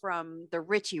know from the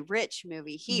Richie Rich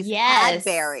movie. He's Yes.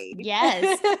 Cadbury.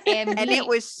 Yes. And it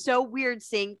was so weird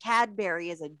seeing Cadbury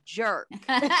as a jerk.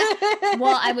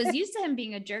 Well, I was used to him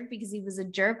being a jerk because he was a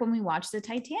jerk when we watched the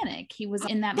Titanic. He was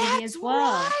in that movie as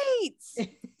well. Right.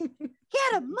 He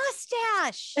had a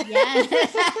mustache. Yeah.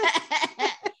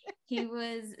 He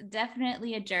was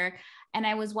definitely a jerk. And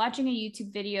I was watching a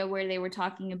YouTube video where they were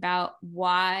talking about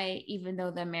why, even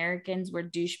though the Americans were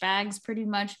douchebags pretty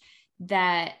much,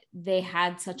 that they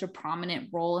had such a prominent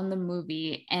role in the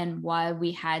movie, and why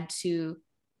we had to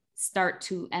start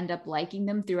to end up liking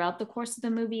them throughout the course of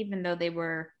the movie, even though they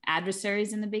were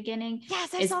adversaries in the beginning.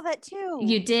 Yes, I saw that too.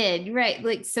 You did, right?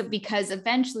 Like, so because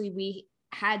eventually we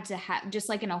had to have, just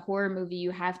like in a horror movie, you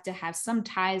have to have some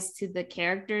ties to the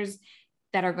characters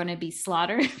that are going to be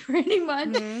slaughtered pretty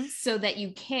much, so that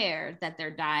you care that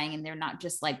they're dying and they're not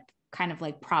just like kind of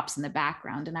like props in the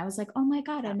background. And I was like, oh my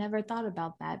God, I never thought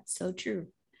about that. So true.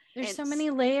 There's so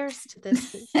many layers to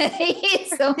this.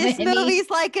 This movie's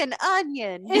like an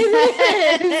onion.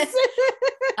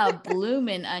 A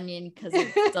blooming onion, because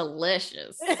it's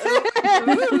delicious.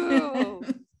 Ooh.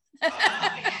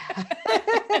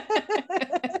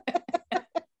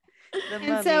 The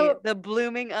mummy, the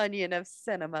blooming onion of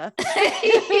cinema.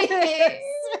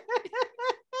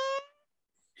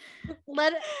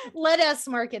 Let us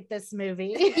market this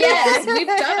movie. Yes, we've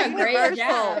done a great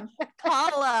job.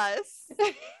 Call us.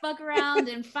 Fuck around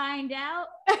and find out.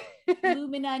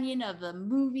 Blooming onion of the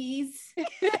movies.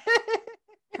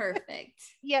 Perfect.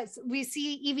 Yes, we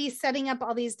see Evie setting up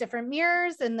all these different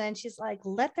mirrors, and then she's like,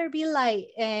 let there be light,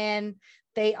 and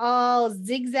they all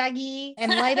zigzaggy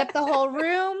and light up the whole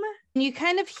room. And you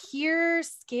kind of hear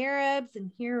scarabs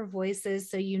and hear voices,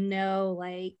 so you know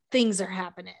like things are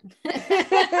happening.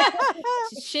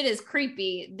 Shit is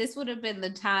creepy. This would have been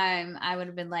the time I would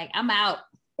have been like, I'm out.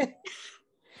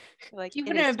 Like, You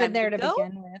wouldn't have been there to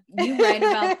begin with. You right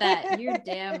about that. You're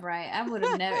damn right. I would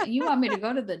have never. You want me to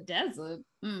go to the desert?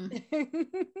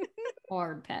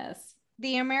 Hard pass.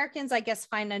 The Americans, I guess,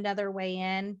 find another way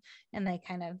in, and they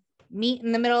kind of meet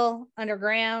in the middle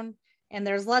underground, and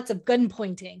there's lots of gun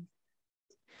pointing.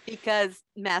 Because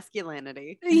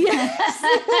masculinity. Yes.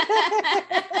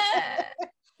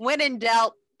 When in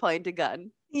doubt, point a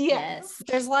gun. Yes.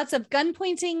 There's lots of gun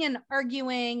pointing and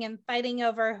arguing and fighting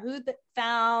over who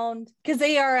found, because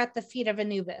they are at the feet of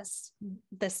Anubis,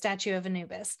 the statue of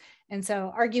Anubis. And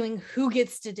so arguing who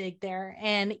gets to dig there.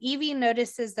 And Evie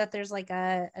notices that there's like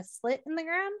a slit in the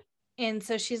ground. And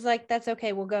so she's like, that's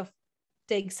okay. We'll go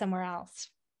dig somewhere else.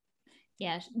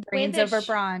 Yeah. Brains over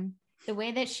brawn. The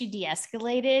way that she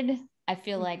de-escalated, I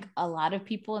feel like a lot of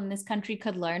people in this country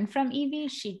could learn from Evie.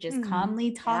 She just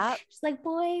calmly talked. Yep. She's like,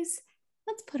 boys,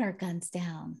 let's put our guns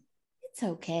down. It's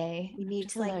okay. We need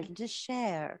to learn to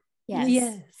share.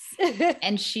 Yes.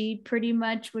 And she pretty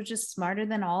much was just smarter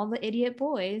than all the idiot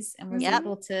boys and was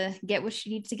able to get what she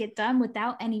needs to get done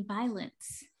without any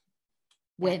violence.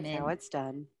 Women. That's how it's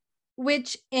done.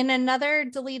 Which in another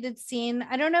deleted scene,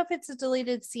 I don't know if it's a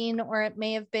deleted scene or it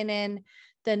may have been in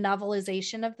the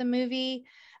novelization of the movie,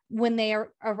 when they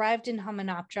arrived in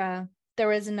Hamunaptra, there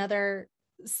was another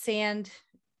sand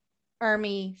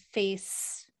army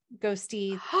face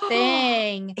ghosty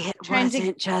thing. It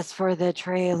wasn't just for the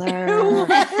trailer.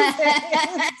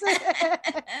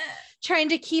 Trying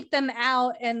to keep them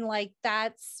out, and like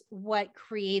that's what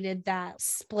created that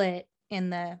split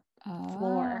in the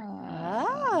floor.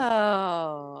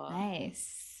 Oh,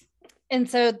 nice. And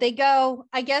so they go,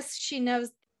 I guess she knows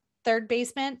third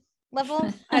basement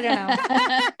level. I don't know.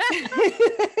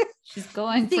 She's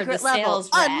going secret for the level sales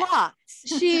unlocked.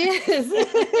 She is.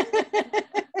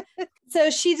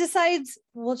 So she decides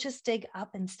we'll just dig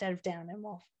up instead of down, and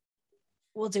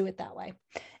we'll do it that way.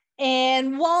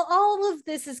 And while all of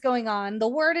this is going on, the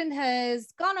warden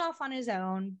has gone off on his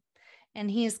own,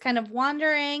 and he's kind of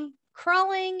wandering,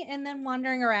 crawling, and then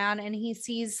wandering around, and he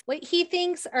sees what he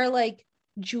thinks are like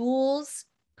jewels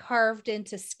carved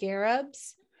into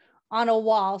scarabs on a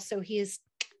wall. So he's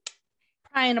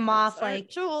prying them off like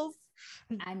jewels.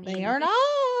 I mean, they are not.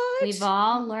 We've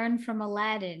all learned from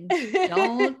Aladdin.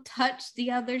 Don't touch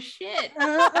the other shit.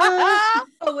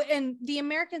 Oh, and the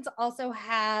Americans also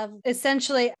have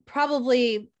essentially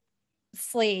probably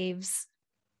slaves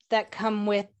that come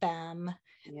with them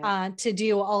to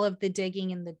do all of the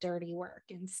digging and the dirty work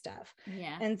and stuff.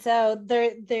 Yeah. And so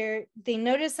they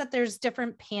notice that there's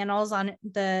different panels on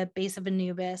the base of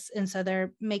Anubis, and so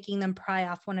they're making them pry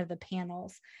off one of the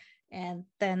panels, and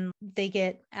then they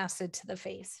get acid to the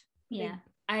face. Yeah.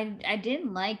 I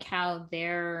didn't like how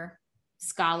their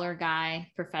scholar guy,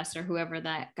 professor, whoever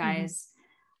that guy is,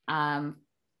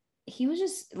 he was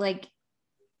just like,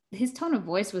 his tone of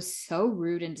voice was so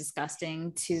rude and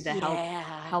disgusting to the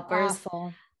helpers.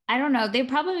 Awful. I don't know. They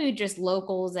probably were just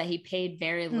locals that he paid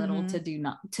very little to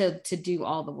do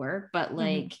all the work. But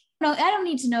like, no, I don't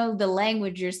need to know the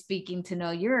language you're speaking to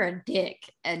know you're a dick,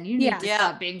 and you need to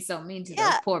stop being so mean to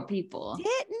those poor people.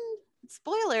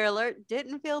 Spoiler alert,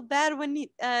 didn't feel bad when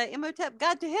Imhotep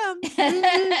got to him.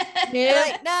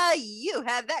 Like, nah, you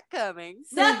had that coming.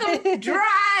 Suck them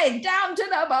dry down to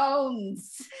the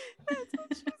bones.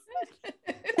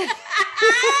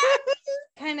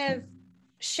 Kind of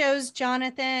shows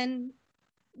Jonathan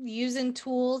using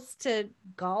tools to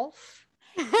golf.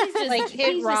 He's just like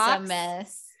hit rocks. Just a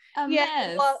mess. A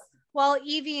mess. While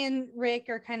Evie and Rick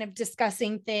are kind of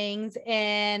discussing things,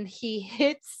 and he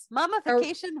hits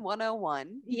Mummification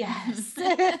 101. Yes.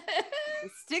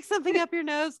 Stick something up your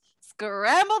nose,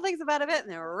 scramble things out of it,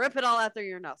 and then rip it all out through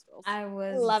your nostrils. I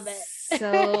love it.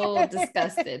 So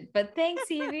disgusted. But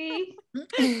thanks, Evie.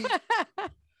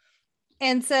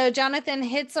 And so Jonathan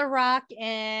hits a rock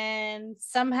and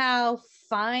somehow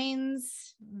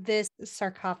finds this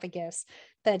sarcophagus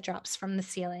that drops from the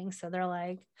ceiling. So they're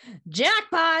like,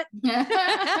 jackpot.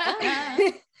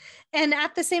 And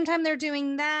at the same time they're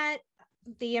doing that,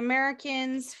 the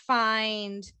Americans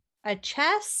find a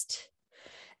chest,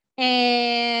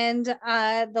 and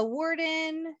the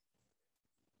warden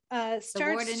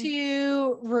starts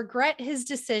to regret his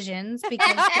decisions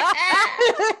because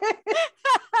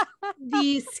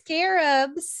the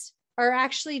scarabs are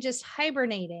actually just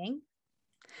hibernating.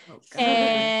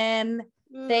 And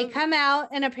they come out,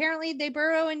 and apparently they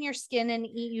burrow in your skin and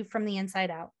eat you from the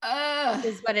inside out.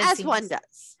 Is what it seems. One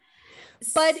does.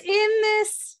 But in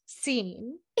this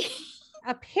scene,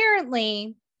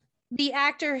 apparently the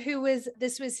actor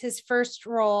this was his first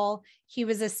role. He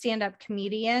was a stand-up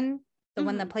comedian, the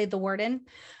one that played the warden.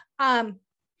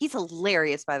 He's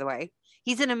hilarious, by the way.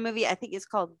 He's in a movie, I think it's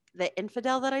called The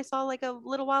Infidel, that I saw like a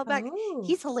little while back. Oh.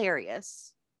 He's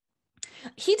hilarious.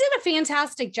 He did a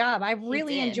fantastic job. I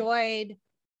really enjoyed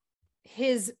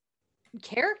his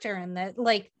character in that.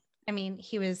 Like, I mean,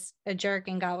 he was a jerk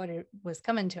and got what it was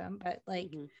coming to him, but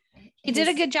like he did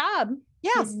a good job.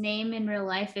 Yeah. His name in real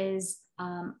life is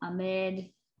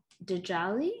Ahmed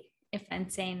Dajali. if I'm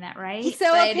saying that right. So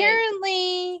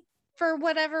apparently, for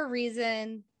whatever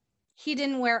reason, he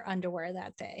didn't wear underwear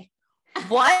that day.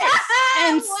 What?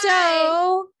 And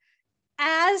so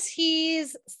as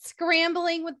he's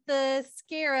scrambling with the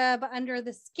scarab under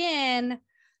the skin,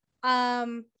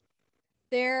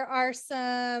 there are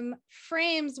some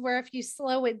frames where if you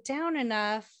slow it down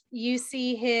enough, you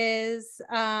see his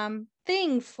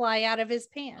thing fly out of his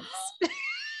pants.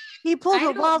 He pulled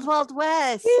a Wild Wild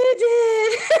West. He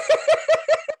did.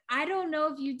 I don't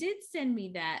know if you did send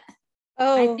me that.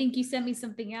 Oh, I think you sent me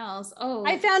something else. Oh,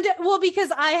 I found it. Well,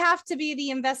 because I have to be the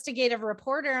investigative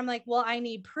reporter. I'm like, well, I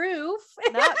need proof.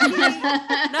 Not me.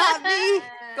 Not me.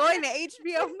 Going to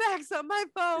HBO Max on my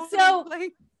phone. So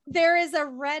there is a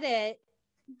Reddit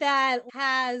that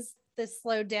has the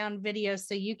slowed down video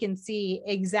so you can see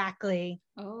exactly.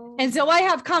 Oh. And so I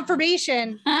have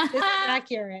confirmation this is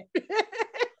accurate.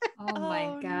 Oh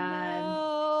my God.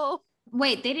 No.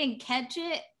 Wait, they didn't catch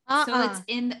it? So it's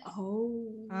in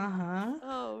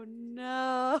Oh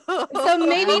no. So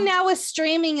maybe now with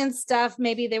streaming and stuff,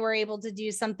 maybe they were able to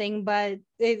do something, but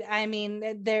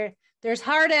there's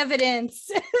hard evidence.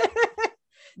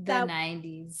 The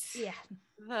 90s. Yeah.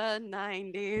 The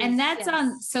 90s. And that's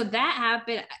so that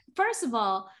happened. First of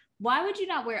all, why would you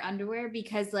not wear underwear?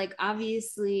 Because like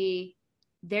obviously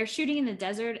they're shooting in the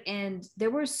desert and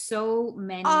there were so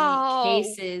many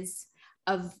cases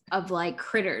of like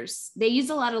critters. They use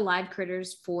a lot of live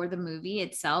critters for the movie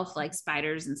itself, like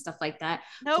spiders and stuff like that.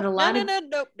 Nope,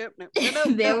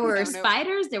 There were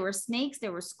spiders, there were snakes,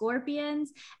 there were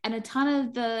scorpions, and a ton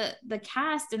of the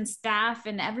cast and staff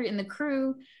and the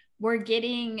crew were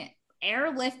getting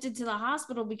airlifted to the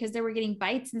hospital because they were getting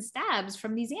bites and stabs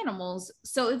from these animals.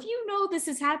 So if you know this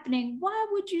is happening, why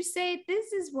would you say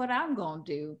this is what I'm gonna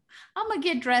do? I'm gonna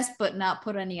get dressed but not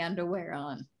put any underwear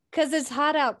on? Because it's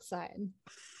hot outside.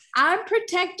 I'm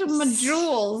protecting my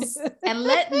jewels and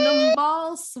letting them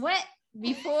balls sweat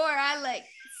before I like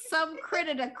some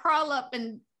critter to crawl up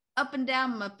and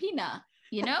down my peanut,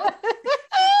 you know?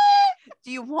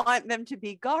 Do you want them to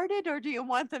be guarded or do you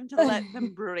want them to let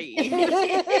them breathe?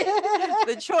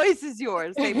 The choice is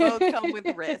yours. They both come with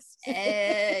risks.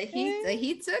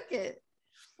 He took it.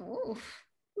 Oof.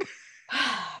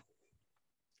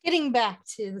 Getting back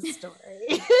to the story.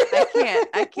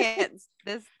 I can't.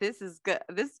 This is good.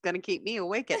 This is going to keep me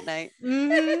awake at night.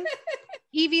 Mm-hmm.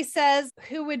 Evie says,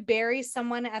 who would bury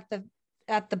someone at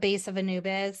the base of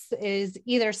Anubis is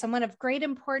either someone of great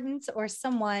importance or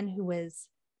someone who was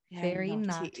very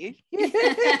naughty.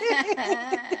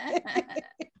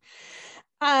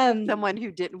 Someone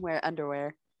who didn't wear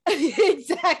underwear.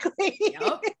 Exactly.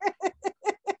 Yep.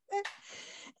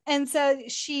 And so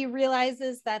she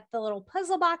realizes that the little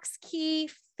puzzle box key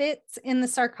fits in the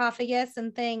sarcophagus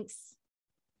and thinks,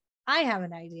 I have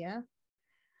an idea.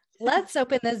 Let's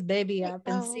open this baby up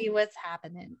and see what's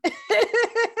happening.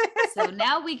 So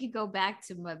now we could go back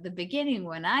to the beginning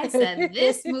when I said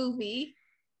this movie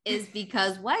is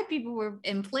because white people were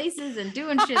in places and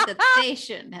doing shit that they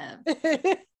shouldn't have.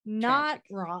 Not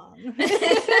wrong.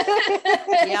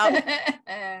 Yep.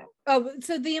 Oh,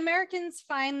 so the Americans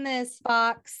find this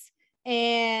box,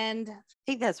 and I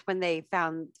think that's when they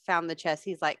found the chest.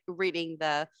 He's like reading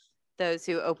those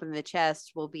who open the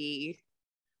chest will be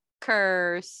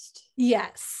cursed.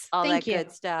 Yes, all that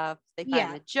good stuff. They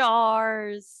find the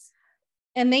jars,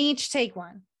 and they each take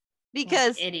one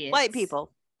because white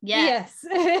people. Yes.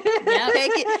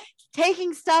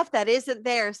 Taking stuff that isn't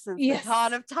there since the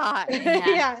dawn of time.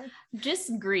 Yeah.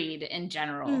 Just greed in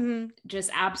general.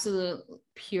 Just absolute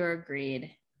pure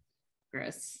greed.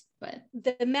 Gross. But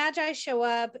the Magi show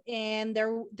up and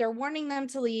they're warning them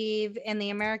to leave, and the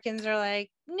Americans are like,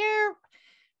 no,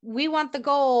 we want the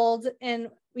gold and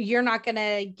you're not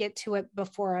gonna get to it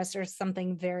before us, or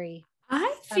something very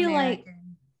I feel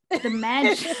American. Like the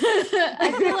Magi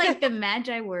I feel like the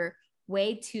Magi were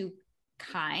way too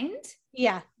kind.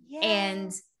 Yeah.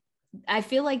 And I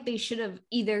feel like they should have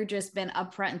either just been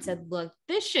upfront and said, look,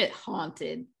 this shit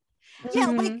haunted. Yeah,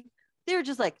 like they're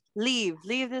just like, leave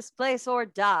this place or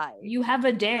die. You have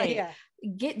a day.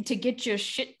 Get your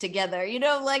shit together, you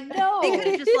know, like no. They could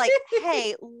have just like,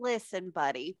 hey, listen,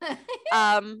 buddy.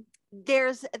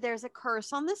 There's a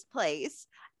curse on this place.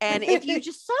 And if you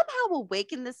just somehow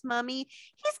awaken this mummy,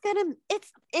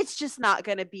 it's just not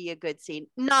gonna be a good scene,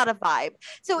 not a vibe.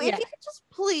 So if you could just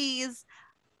please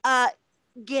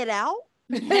get out,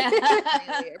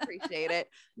 I really appreciate it.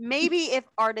 Maybe if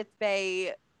Ardith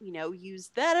Bay,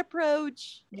 used that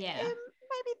approach, maybe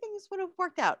things would have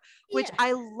worked out. Which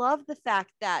I love the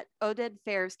fact that Oded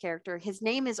Fehr's character, his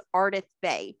name is Ardith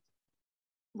Bay.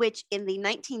 which in the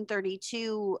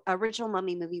 1932 original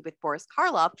Mummy movie with Boris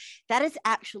Karloff, that is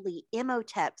actually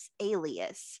Imhotep's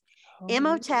alias.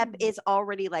 Imhotep is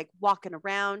already like walking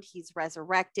around. He's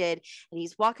resurrected and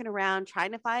he's walking around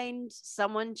trying to find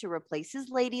someone to replace his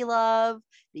lady love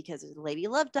because his lady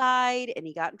love died and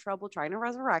he got in trouble trying to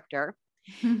resurrect her.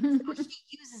 So he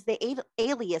uses the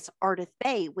alias Ardith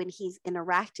Bay when he's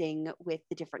interacting with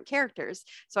the different characters.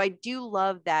 So I do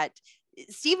love that.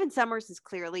 Stephen Sommers is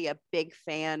clearly a big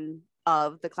fan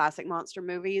of the classic monster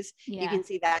movies. You can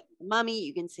see that in Mummy.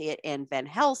 You can see it in Van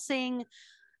Helsing.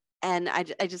 And I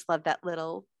just love that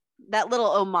little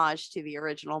homage to the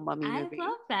original Mummy movie. I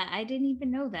love that. I didn't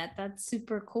even know that. That's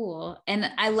super cool.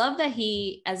 And I love that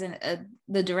he, as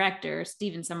the director,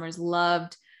 Stephen Sommers,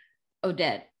 loved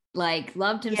Oded. Like,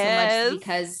 loved him so much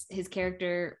because his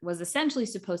character was essentially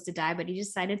supposed to die, but he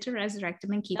decided to resurrect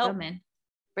him and keep him in.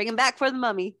 Bring him back for the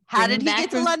Mummy. How did he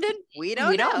get to London? We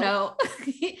don't know.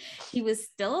 He was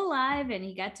still alive and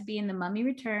he got to be in The Mummy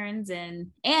Returns,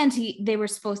 and they were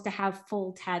supposed to have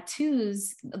full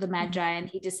tattoos, the Magi, and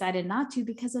he decided not to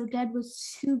because Oded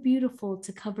was too beautiful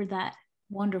to cover that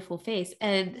wonderful face.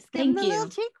 And just thank the you. Little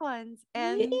cheek ones.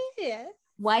 And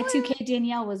Y2K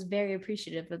Danielle was very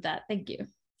appreciative of that. Thank you.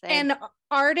 And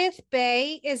Ardith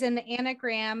Bay is an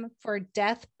anagram for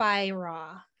death by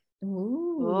Ra.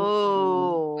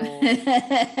 Ooh.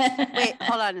 Wait,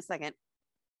 hold on a second.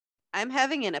 I'm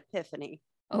having an epiphany.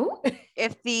 Oh,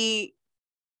 if the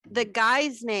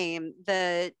guy's name,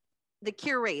 the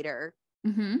curator,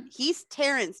 he's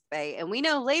Terrence Bay, and we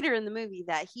know later in the movie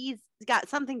that he's got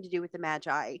something to do with the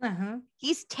Magi.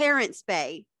 He's Terrence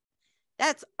Bay.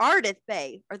 That's Ardith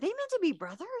Bay. Are they meant to be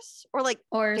brothers or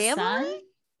family? Son?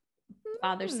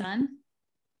 Father, son?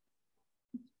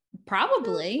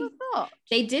 Probably.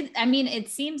 They did. I mean, it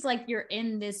seems like you're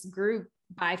in this group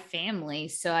by family,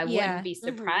 so I wouldn't be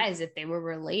surprised if they were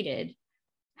related.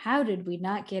 How did we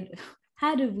not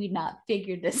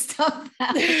figure this stuff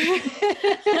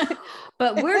out?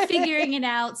 But we're figuring it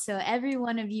out, so every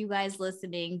one of you guys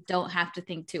listening don't have to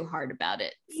think too hard about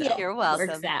it. So you're welcome.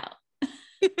 It works out.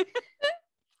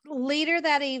 Later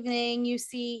that evening, you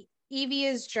see Evie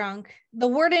is drunk. The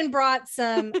warden brought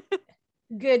some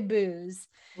good booze.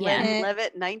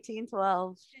 Levitt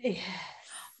 1912.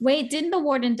 Wait, didn't the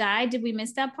warden die? Did we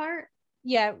miss that part?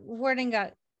 Yeah, warden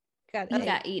got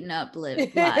eaten up live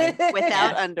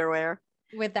without underwear.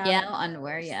 Without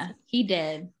underwear. Yeah, he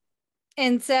did.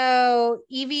 And so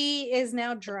Evie is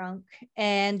now drunk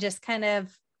and just kind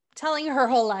of telling her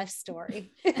whole life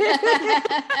story.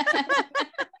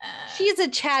 She's a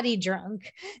chatty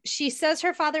drunk. She says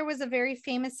her father was a very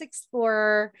famous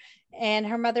explorer and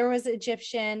her mother was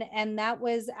Egyptian. And that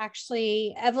was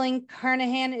actually, Evelyn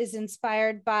Carnahan is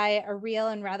inspired by a real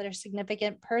and rather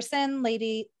significant person,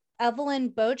 Lady Evelyn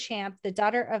Beauchamp, the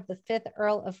daughter of the 5th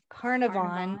Earl of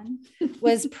Carnarvon,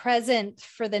 was present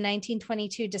for the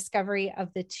 1922 discovery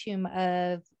of the tomb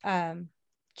of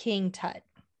King Tut.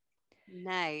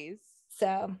 Nice.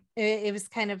 So it was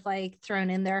kind of like thrown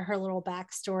in there. Her little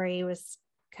backstory was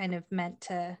kind of meant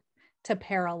to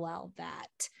parallel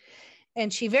that.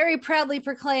 And she very proudly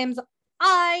proclaims,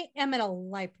 I am a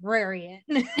librarian.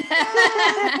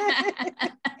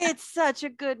 It's such a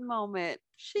good moment.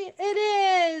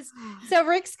 It is. So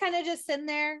Rick's kind of just sitting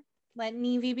there, letting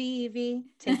Evie be Evie,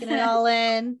 taking it all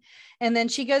in. And then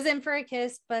she goes in for a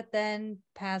kiss, but then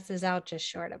passes out just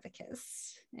short of a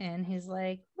kiss. And he's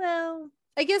like, well,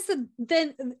 I guess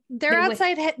then they're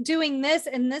outside doing this.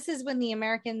 And this is when the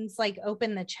Americans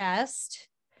open the chest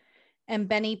and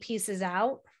Benny pieces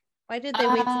out. Why did they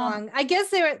wait so long? I guess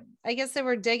they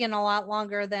were digging a lot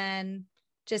longer than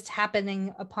just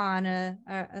happening upon a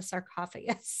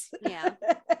sarcophagus. Yeah.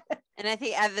 And I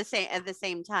think at the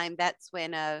same time, that's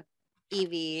when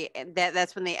Evie,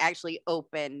 that's when they actually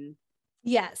open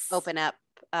up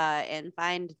and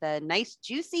find the nice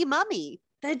juicy mummy.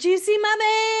 The juicy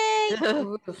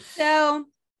mummy. So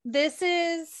this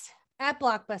is at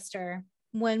Blockbuster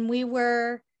when we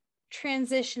were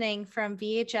transitioning from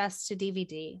VHS to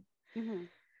DVD. Mm-hmm.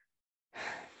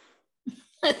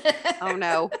 Oh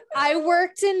no. I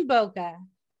worked in Boca.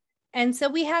 And so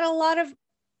we had a lot of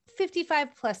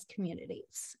 55 plus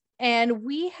communities. And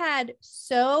we had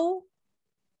so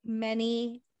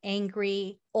many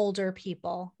angry older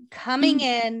people coming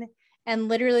in and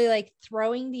literally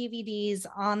throwing DVDs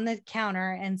on the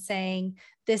counter and saying,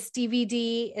 this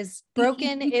DVD is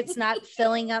broken. It's not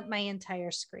filling up my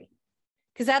entire screen.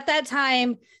 Because at that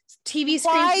time, TV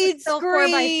screens were still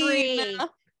 4:3.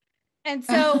 And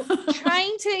so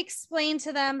trying to explain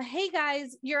to them, hey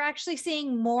guys, you're actually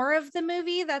seeing more of the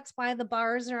movie. That's why the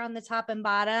bars are on the top and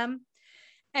bottom.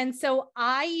 And so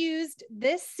I used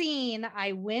this scene.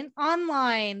 I went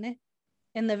online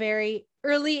in the very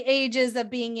early ages of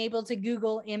being able to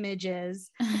Google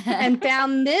images and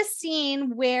found this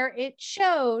scene where it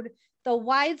showed the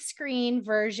widescreen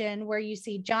version where you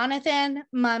see Jonathan,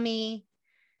 Mummy,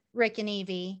 Rick, and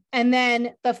Evie. And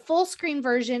then the full screen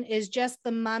version is just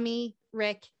the Mummy,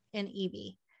 Rick, and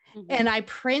Evie. Mm-hmm. And I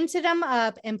printed them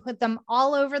up and put them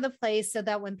all over the place so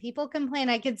that when people complain,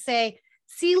 I could say,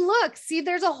 see, look, see,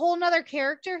 there's a whole nother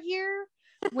character here.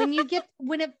 When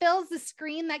it fills the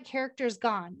screen, that character's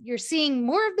gone. You're seeing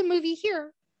more of the movie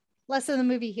here, less of the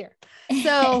movie here.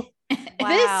 So wow.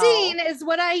 This scene is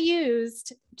what I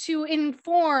used to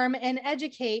inform and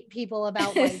educate people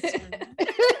about widescreen.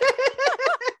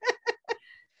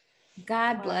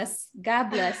 God bless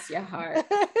your heart.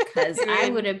 Because I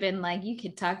would have been like, you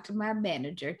could talk to my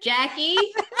manager, Jackie.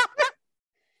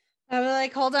 I was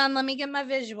like, hold on, let me get my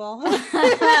visual.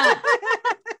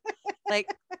 Like,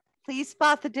 please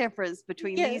spot the difference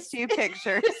between these two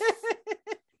pictures.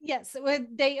 Yes, when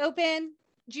they open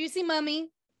Juicy Mummy,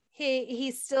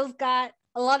 he's still got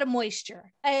a lot of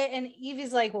moisture. And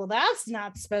Evie's like, well, that's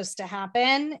not supposed to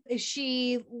happen.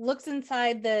 She looks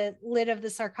inside the lid of the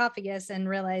sarcophagus and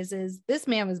realizes this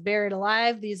man was buried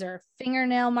alive. These are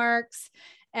fingernail marks.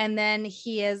 And then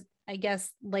he is, I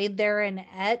guess, laid there and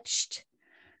etched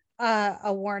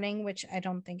a warning, which I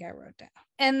don't think I wrote down.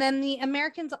 And then the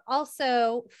Americans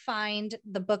also find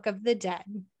the Book of the Dead.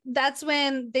 That's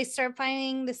when they start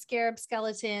finding the scarab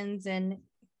skeletons, and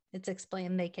it's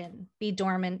explained they can be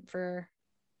dormant for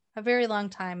a very long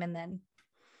time and then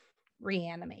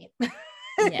reanimate.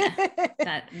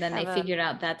 Then they figured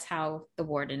out that's how the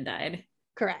warden died.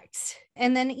 Correct.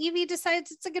 And then Evie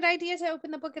decides it's a good idea to open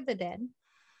the Book of the Dead.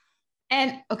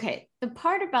 And okay, the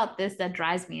part about this that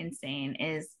drives me insane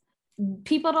is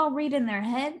people don't read in their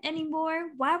head anymore.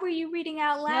 Why were you reading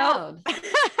out loud?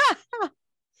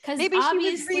 Because maybe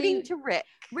she was reading to Rick.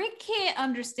 Rick can't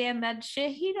understand that shit.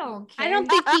 He don't care. I don't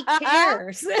think he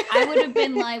cares. I would have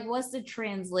been like, what's the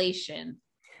translation?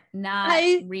 Not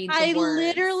read the words. I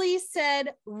literally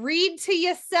said, read to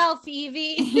yourself,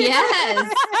 Evie.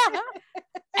 Yes.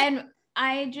 And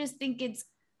I just think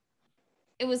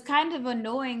it was kind of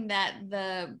annoying that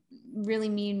the really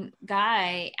mean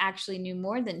guy actually knew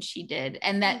more than she did,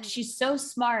 and that she's so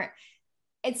smart.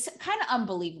 It's kind of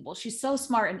unbelievable. She's so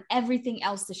smart in everything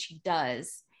else that she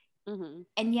does. Mm-hmm.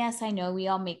 And yes, I know we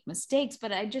all make mistakes,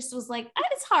 but I just was like,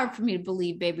 it's hard for me to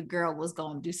believe baby girl was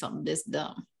going to do something this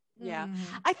dumb. Yeah.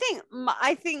 I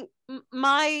think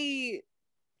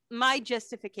my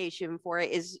justification for it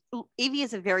is Evie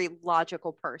is a very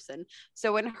logical person.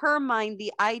 So in her mind,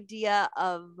 the idea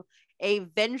of a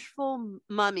vengeful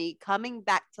mummy coming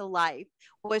back to life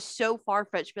was so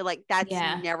far-fetched, but like, that's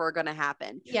never going to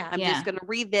happen. I'm just going to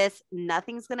read this.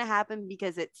 Nothing's going to happen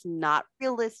because it's not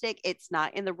realistic. It's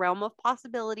not in the realm of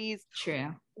possibilities.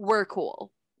 True. We're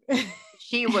cool.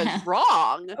 She was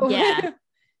wrong. Yeah.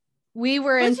 We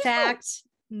were, in fact,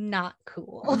 not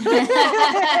cool.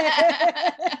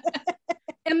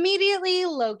 Immediately,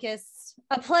 locusts,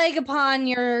 a plague upon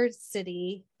your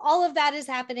city. All of that is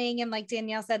happening. And like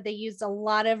Danielle said, they used a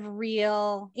lot of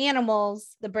real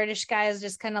animals. The British guy is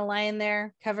just kind of lying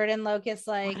there covered in locusts.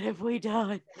 Like, what have we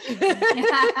done?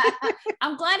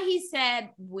 I'm glad he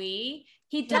said we.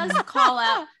 He does call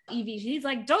out Evie. He's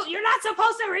like, you're not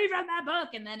supposed to read from that book.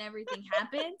 And then everything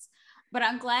happens. But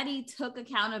I'm glad he took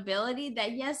accountability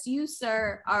that, yes, you,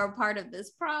 sir, are a part of this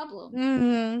problem.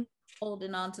 Mm-hmm.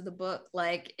 Holding on to the book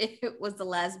like it was the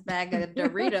last bag of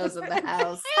Doritos in the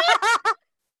house.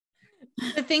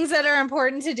 The things that are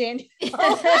important to Danielle.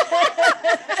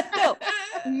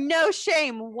 No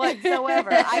shame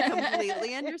whatsoever. I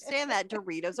completely understand that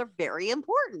Doritos are very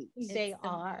important. They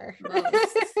are.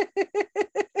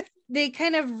 They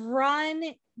kind of run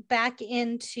back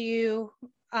into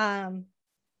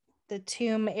the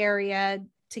tomb area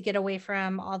to get away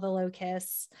from all the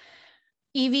locusts.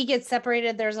 Evie gets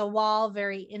separated. There's a wall,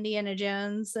 very Indiana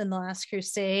Jones in The Last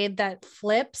Crusade, that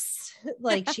flips.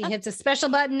 Like, she hits a special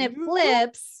button, it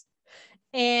flips,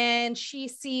 and she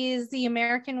sees the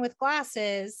American with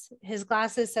glasses. His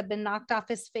glasses have been knocked off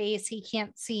his face. He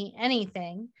can't see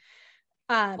anything.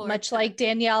 Much like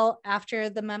Danielle after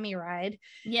the mummy ride.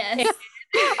 Yes.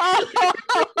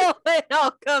 It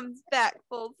all comes back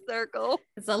full circle.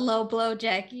 It's a low blow,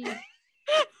 Jackie. It's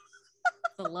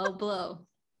a low blow.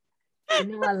 You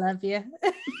know I love you.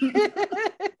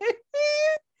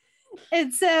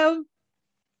 And so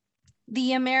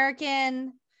the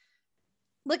American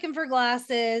looking for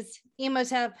glasses,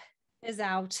 Imhotep is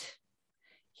out.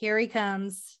 Here he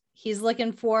comes. He's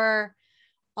looking for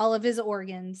all of his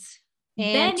organs.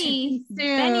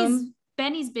 And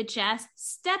Benny's bitch ass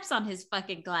steps on his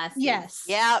fucking glasses. Yes.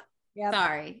 Yep.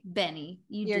 Sorry, Benny.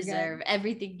 You're deserve good.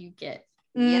 Everything you get.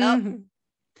 Yep.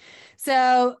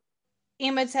 So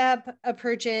Imhotep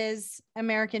approaches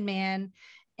American Man,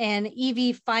 and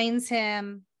Evie finds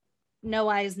him no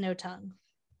eyes, no tongue.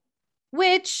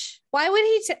 Which, why would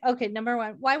he okay, number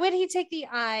one, why would he take the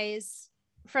eyes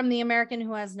from the American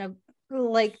who has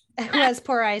who has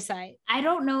poor eyesight? I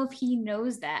don't know if he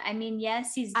knows that. I mean,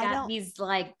 yes, he's got these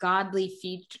like godly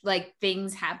features, like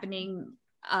things happening,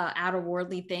 outer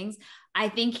worldly things. I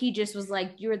think he just was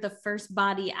like, you're the first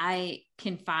body I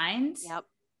can find. Yep.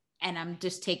 And I'm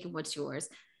just taking what's yours.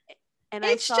 And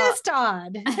it's just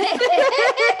odd.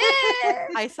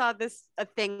 I saw this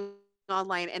thing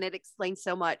online and it explains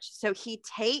so much. So he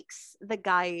takes the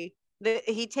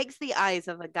eyes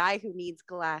of a guy who needs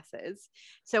glasses.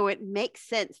 So it makes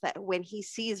sense that when he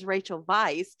sees Rachel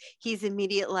Weisz, he's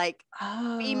immediate like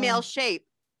female shape.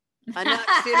 A Nux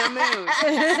in a moon.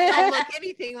 You don't look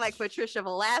anything like Patricia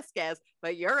Velasquez,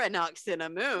 but you're a Nux in a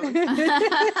moon. So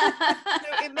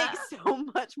it makes so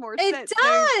much more sense. It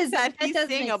does. That he's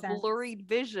seeing a blurred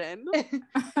vision.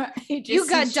 You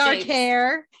got dark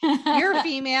hair. You're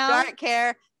female. Dark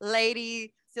hair,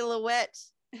 lady, silhouette.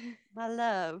 My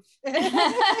love.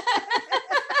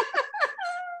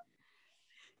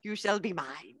 You shall be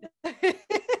mine.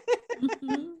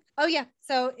 Oh yeah.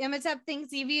 So Imhotep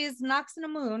thinks Evie is Nox in a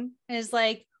moon and is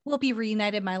like, we'll be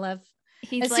reunited, my love.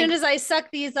 As soon as I suck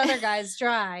these other guys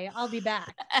dry, I'll be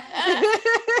back.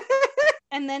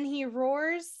 And then he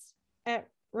roars at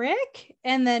Rick,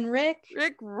 and then Rick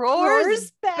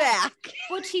roars back.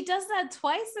 Which he does that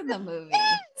twice in the movie.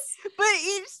 But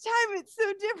each time it's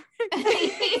so different.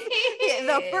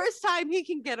 The first time he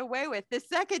can get away with. The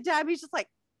second time he's just like,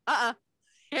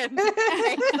 And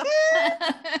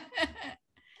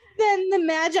then the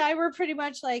Magi were pretty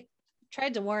much like,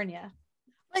 tried to warn you.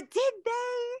 But did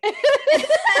they?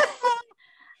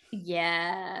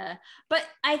 Yeah. But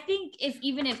I think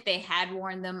even if they had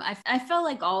warned them, I felt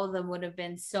like all of them would have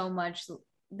been so much,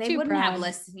 they wouldn't have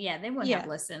listened. Yeah, they wouldn't have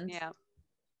listened. Yeah.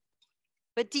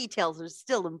 But details are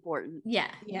still important.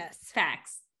 Yeah. Yes.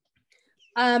 Facts.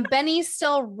 Benny's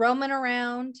still roaming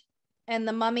around, and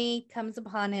the mummy comes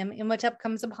upon him. Imhotep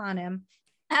comes upon him.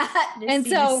 And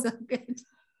so good.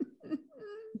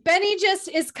 Benny just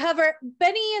is covered.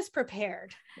 Benny is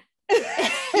prepared. He's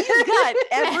got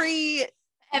every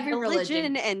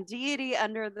religion and deity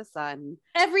under the sun.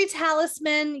 Every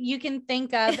talisman you can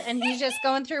think of. And he's just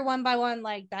going through one by one,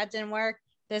 like, that didn't work.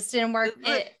 This didn't work.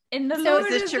 Is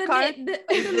this your card?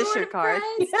 Is this your card?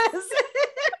 Yes.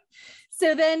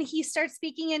 So then he starts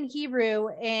speaking in Hebrew,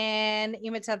 and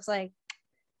Imhotep's like,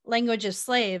 language of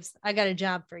slaves, I got a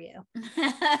job for you.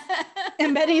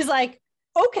 And Benny's like,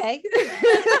 okay.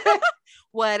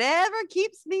 Whatever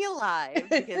keeps me alive,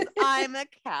 because I'm a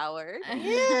coward.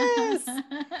 Yes.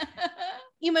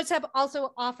 Imhotep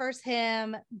also offers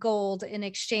him gold in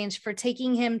exchange for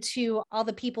taking him to all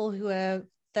the people who have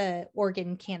the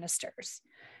organ canisters,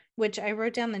 which I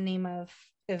wrote down the name of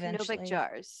eventually. Canopic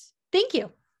jars. Thank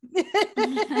you.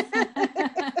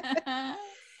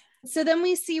 So then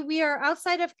we are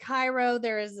outside of Cairo.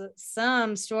 There is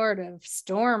some sort of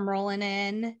storm rolling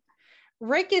in.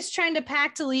 Rick is trying to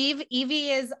pack to leave. Evie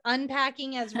is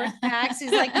unpacking as Rick packs.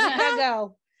 He's like, you gotta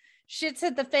go. Shit's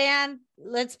hit the fan.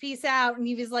 Let's peace out. And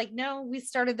Evie's like, no, we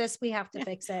started this. We have to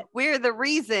fix it. We're the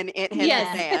reason it hit the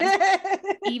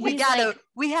fan.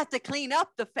 We have to clean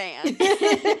up the fan.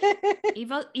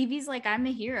 Evie's like, I'm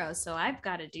the hero, so I've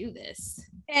got to do this.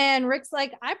 And Rick's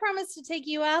like, I promised to take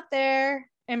you out there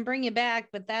and bring you back,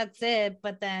 but that's it.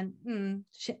 But then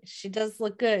she does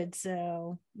look good,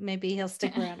 so maybe he'll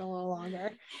stick around a little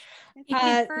longer.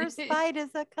 First fight as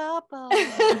a couple.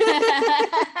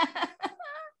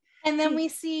 And then we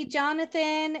see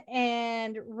Jonathan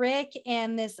and Rick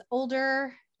and this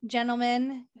older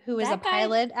gentleman who is a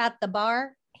pilot at the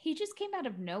bar. He just came out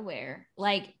of nowhere.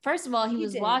 Like, first of all, he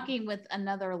was walking with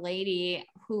another lady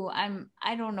who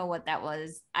I don't know what that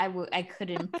was. I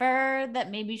could infer that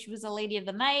maybe she was a lady of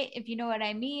the night, if you know what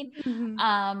I mean.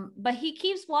 Mm-hmm. But he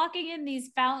keeps walking in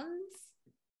these fountains,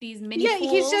 these mini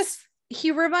pools. He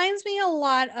reminds me a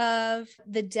lot of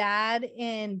the dad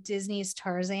in Disney's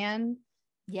Tarzan.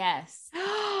 Yes.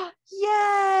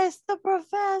 Yes, the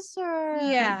professor.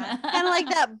 Yeah. Kind of like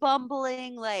that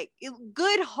bumbling, like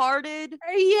good-hearted.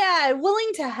 Yeah,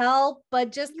 willing to help,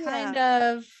 but just kind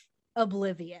of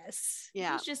oblivious.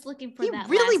 Yeah. He's just looking for that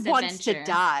really last wants adventure.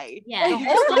 to die. Yeah. He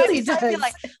really does.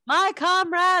 Like, my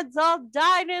comrades all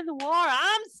died in the war.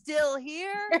 I'm still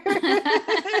here. Why am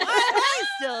I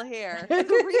still here? there. And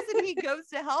the reason he goes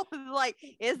to help is like,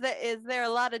 is there a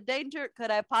lot of danger?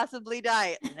 Could I possibly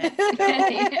die? Let's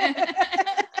go.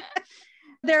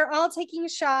 They're all taking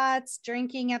shots,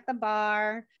 drinking at the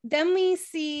bar. Then we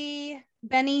see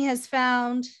Benny has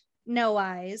found No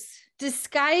Eyes.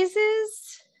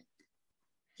 Disguises.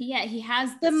 Yeah, he has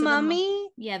the mummy.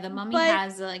 The mummy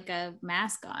has like a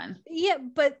mask on. Yeah,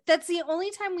 but that's the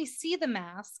only time we see the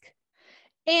mask.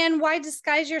 And why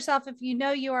disguise yourself if you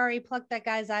know you already plucked that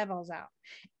guy's eyeballs out?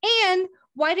 And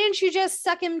why didn't you just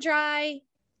suck him dry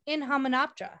in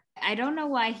Hamunaptra? I don't know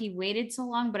why he waited so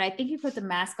long, but I think he put the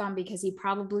mask on because he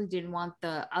probably didn't want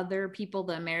the other people,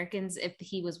 the Americans,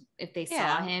 if they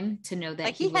saw him, to know that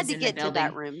like he had to get to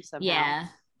that room somehow. Yeah,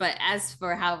 but as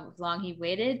for how long he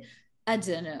waited, I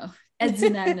don't know. I do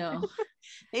not know.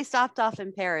 They stopped off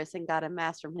in Paris and got a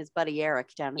mask from his buddy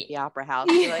Erick down at the opera house.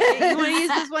 Like, hey, you want to use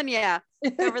this one? Yeah,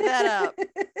 cover that up.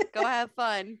 Go have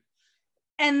fun.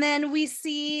 And then we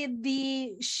see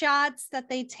the shots that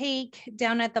they take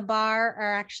down at the bar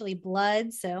are actually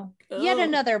blood. So yet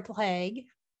another plague.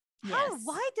 Yes.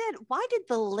 Why did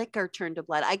the liquor turn to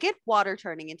blood? I get water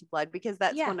turning into blood because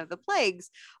that's one of the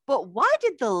plagues, but why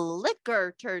did the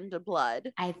liquor turn to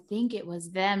blood? I think it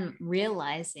was them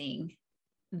realizing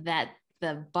that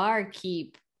the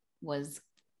barkeep was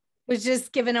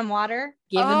just giving them water,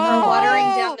 watering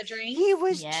down the drink. He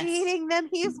was cheating them.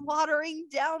 He's watering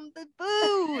down the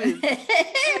booze.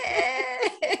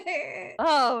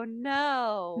 Oh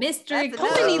no, mystery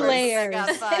company layers.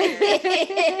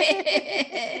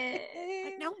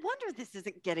 No wonder this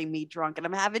isn't getting me drunk, and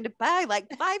I'm having to buy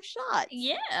like 5 shots.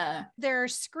 Yeah, there are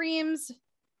screams.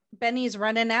 Benny's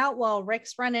running out while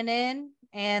Rick's running in,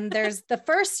 and there's the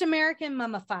first American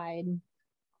mummified.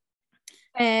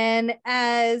 And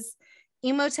as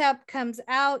Imhotep comes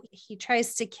out, he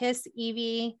tries to kiss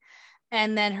Evie,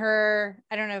 and then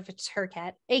I don't know if it's her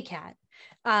cat, a cat,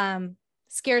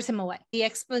 scares him away. The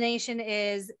explanation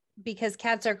is because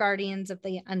cats are guardians of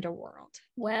the underworld.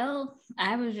 Well,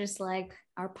 I was just like,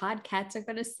 our pod cats are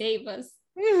going to save us.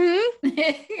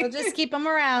 We'll just keep them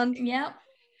around. Yep.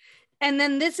 And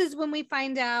then this is when we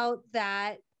find out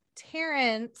that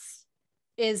Terrence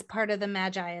is part of the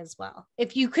Magi as well.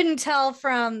 If you couldn't tell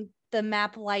from the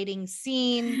map lighting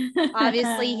scene,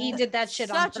 obviously he did that shit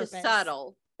on purpose. Such a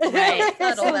subtle. Right.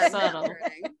 subtle.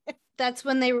 That's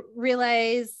when they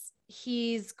realize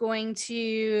he's going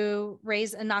to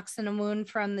raise Anaxamun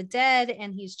from the dead,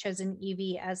 and he's chosen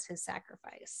Evie as his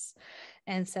sacrifice.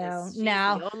 And so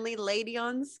now the only lady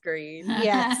on screen.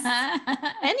 Yes.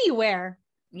 Anywhere.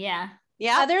 Yeah.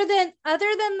 Other than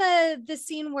the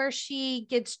scene where she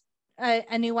gets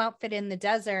a new outfit in the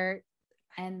desert.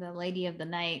 And the Lady of the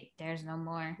Night, there's no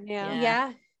more.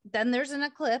 Yeah. Then there's an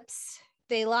eclipse.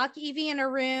 They lock Evie in a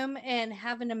room and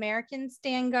have an American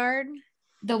stand guard.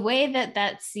 The way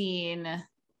that scene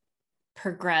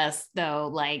progressed, though,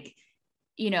 like,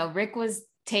 Rick was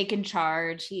taking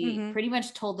charge. He pretty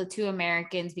much told the 2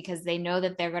 Americans, because they know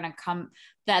that they're going to come,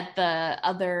 that the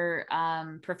other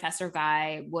professor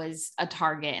guy was a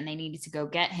target and they needed to go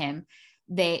get him.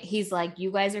 He's like,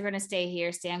 you guys are going to stay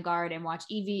here, stand guard, and watch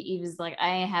Evie. Evie's like, I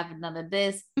ain't having none of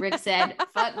this. Rick said,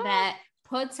 fuck that.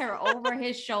 Puts her over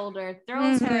his shoulder,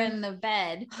 throws her in the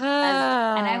bed.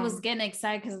 And I was getting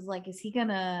excited because I was like, is he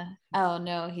gonna? Oh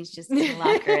no, he's just gonna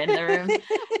lock her in the room.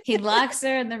 He locks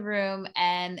her in the room,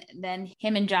 and then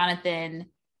him and Jonathan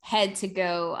head to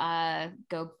go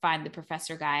find the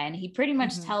professor guy. And he pretty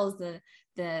much tells the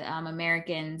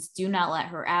Americans, do not let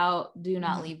her out. Do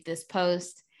not leave this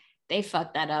post. They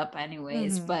fucked that up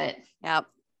anyways, but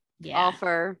all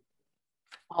for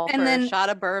a shot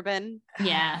of bourbon.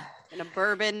 Yeah. And a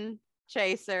bourbon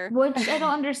chaser. Which I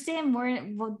don't understand.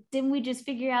 Didn't we just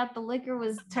figure out the liquor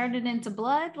was turning into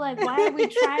blood? Like, why are we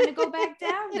trying to go back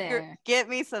down there? Get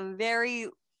me some very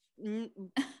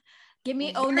give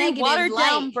me O negative watered light.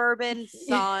 Down bourbon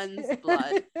sans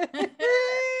blood.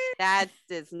 That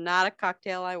is not a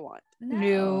cocktail I want.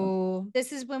 No.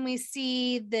 This is when we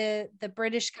see the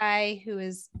British guy who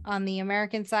is on the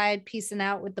American side piecing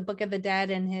out with the Book of the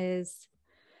Dead and his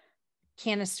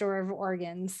canister of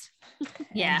organs.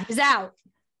 Yeah. He's out.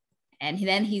 And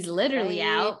then he's literally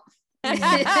out.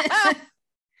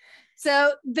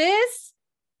 So this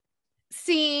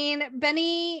scene,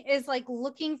 Benny is like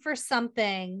looking for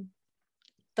something.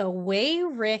 The way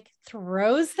Rick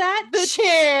throws that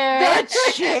chair.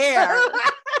 The chair.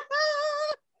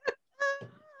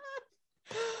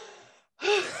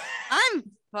 I'm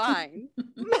fine.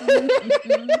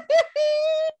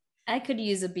 I could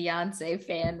use a Beyonce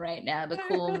fan right now to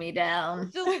cool me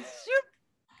down.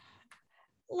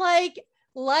 Like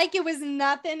it was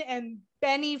nothing, and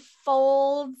Benny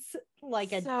folds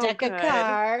like a So deck good. of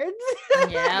cards.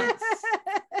 Yeah.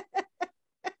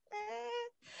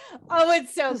 Oh,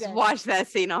 it's so Just good. watch that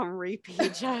scene on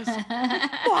repeat. Just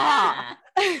wow.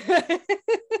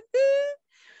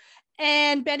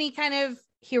 And Benny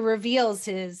he reveals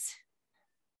his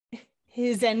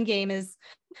end game is,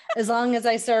 as long as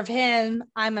I serve him,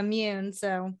 I'm immune.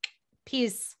 So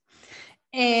peace.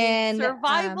 And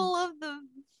survival of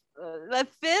the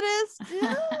fittest,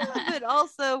 but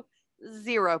also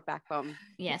zero backbone.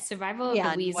 Yeah, survival of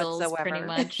the weasels, whatsoever. pretty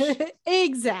much.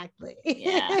 Exactly.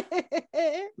 Yeah.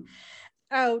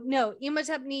 Oh no,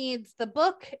 Imhotep needs the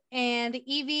book and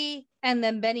Evie, and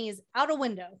then Benny's out a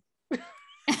window.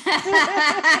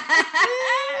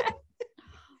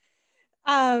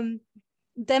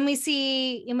 Then we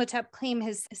see Imhotep claim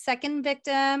his second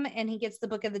victim, and he gets the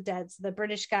Book of the Dead. So the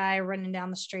British guy running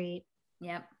down the street.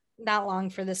 Yep. Not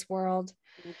long for this world.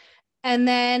 And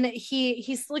then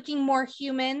he's looking more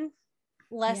human,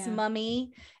 less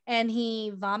mummy, and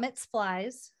he vomits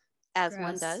flies. As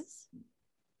one does.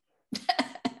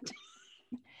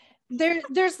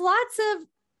 There's lots of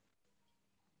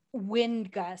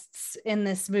wind gusts in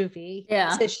this movie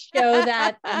to show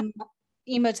that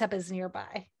Imhotep is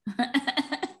nearby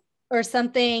or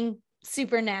something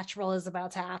supernatural is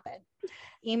about to happen.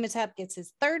 Imhotep gets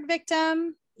his third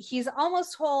victim. He's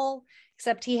almost whole,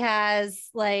 except he has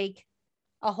like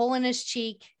a hole in his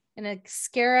cheek, and a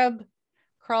scarab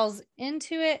crawls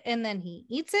into it, and then he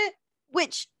eats it,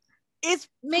 which is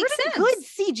makes pretty sense. Good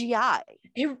CGI.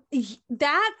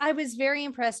 That I was very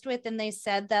impressed with, and they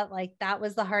said that like that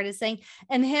was the hardest thing.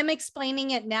 And him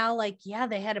explaining it now, like, yeah,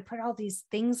 they had to put all these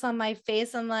things on my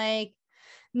face. I'm like,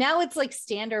 now it's like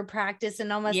standard practice in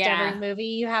almost every movie.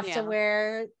 You have to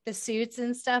wear the suits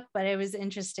and stuff, but it was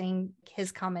interesting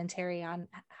his commentary on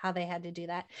how they had to do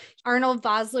that. Arnold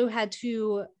Vosloo had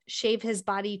to shave his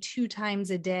body 2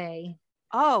 times a day.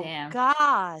 Oh,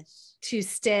 gosh. To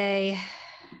stay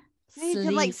He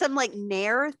did like some like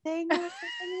Nair thing or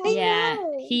something. Yeah,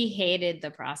 he hated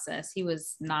the process. He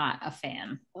was not a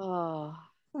fan. Oh.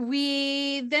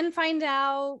 We then find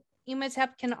out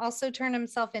Imhotep can also turn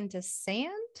himself into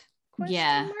sand? Mark?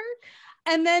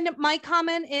 And then my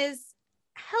comment is,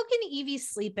 how can Evie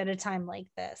sleep at a time like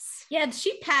this? Yeah,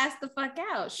 she passed the fuck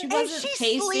out. She wasn't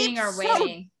tasting or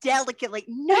waiting. So delicate, like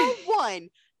no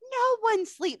one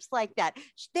sleeps like that.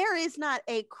 There is not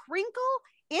a crinkle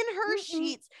in her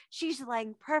sheets. She's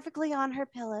lying perfectly on her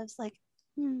pillows, like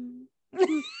no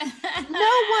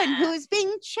one who is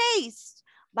being chased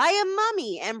by a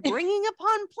mummy and bringing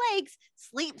upon plagues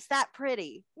sleeps that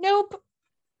pretty. Nope.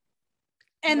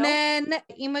 And then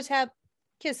Imhotep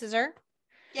kisses her.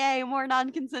 Yay, more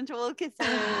non-consensual kisses.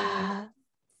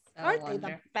 Aren't they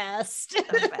the best?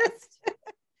 The best.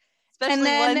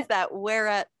 Especially ones that wear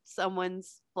at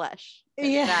someone's flesh.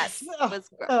 Yes. That was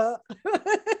gross.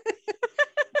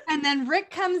 And then Rick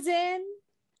comes in,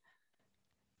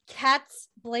 cats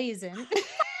blazing.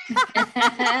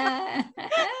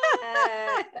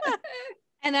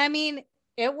 And I mean,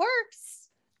 it works.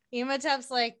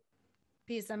 Imhotep's like,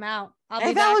 peace, I'm out. I'll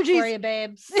be back for you,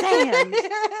 babe. Sand.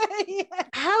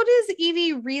 How does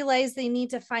Evie realize they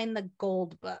need to find the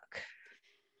gold book?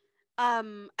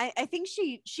 I think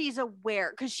she's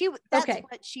aware because that's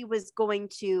what she was going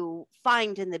to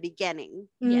find in the beginning.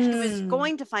 She was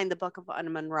going to find the Book of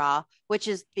Amun-Ra, which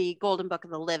is the Golden Book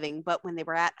of the Living, but when they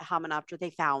were at Hamunaptra,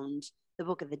 they found the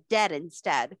Book of the Dead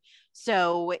instead.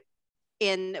 So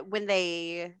when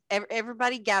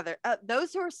everybody gather,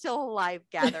 those who are still alive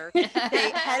gather, they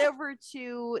head over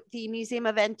to the Museum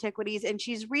of Antiquities, and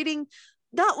she's reading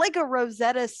not like a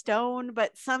Rosetta Stone,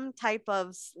 but some type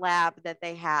of slab that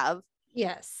they have.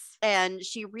 Yes. And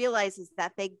she realizes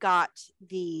that they got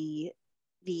the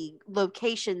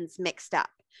locations mixed up.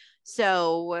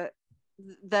 So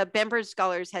the Bember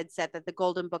scholars had said that the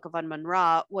Golden Book of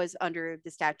Amun-Ra was under the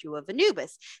statue of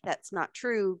Anubis. That's not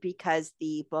true because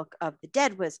the Book of the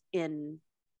Dead was in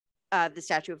the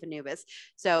statue of Anubis.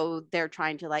 So they're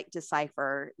trying to like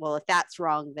decipher, well, if that's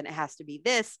wrong, then it has to be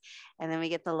this. And then we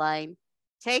get the line,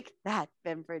 take that,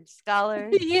 Bembridge scholar.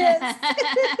 Yes.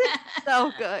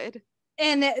 So good.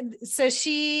 And so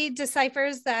she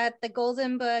deciphers that the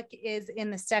Golden Book is in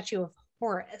the statue of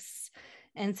Horus.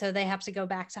 And so they have to go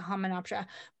back to Hamunaptra.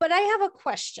 But I have a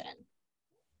question.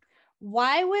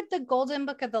 Why would the Golden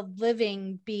Book of the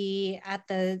Living be at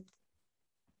the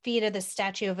feet of the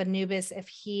statue of Anubis if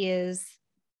he is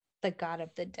the god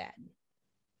of the dead?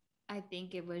 I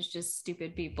think it was just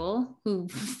stupid people who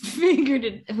figured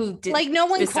it, who did like no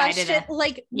one questioned,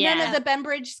 like none of the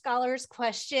Bembridge scholars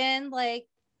questioned, like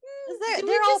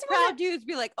they're all proud dudes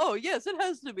be like, oh yes, it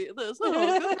has to be this.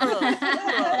 Oh, good for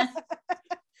us.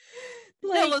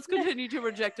 Now let's continue to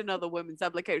reject another woman's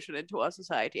application into our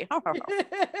society.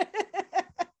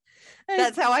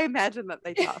 That's how I imagine that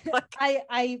they talk.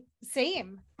 I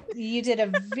same. You did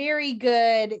a very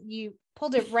good. You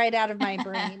pulled it right out of my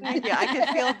brain. Yeah, I could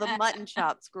feel the mutton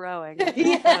chops growing.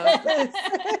 Yes.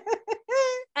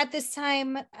 At this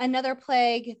time, another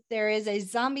plague. There is a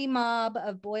zombie mob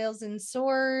of boils and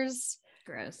sores.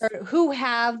 Gross. Who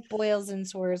have boils and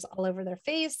sores all over their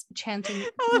face, chanting.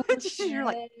 You're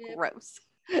like, gross.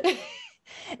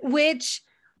 Which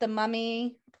the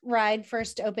Mummy ride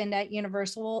first opened at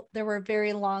Universal, there were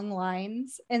very long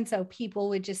lines, and so people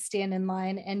would just stand in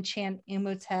line and chant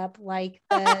Imhotep like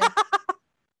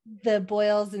the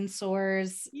boils and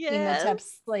sores, Imhotep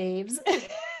slaves.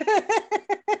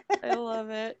 I love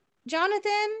it.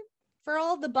 Jonathan, for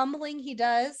all the bumbling he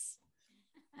does,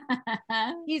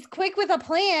 he's quick with a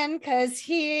plan because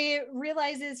he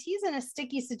realizes he's in a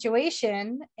sticky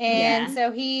situation, and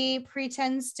so he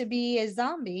pretends to be a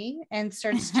zombie and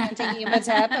starts chanting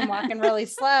Imhotep and walking really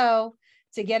slow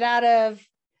to get out of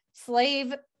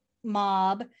slave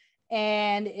mob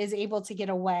and is able to get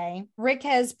away. Rick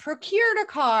has procured a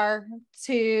car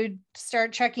to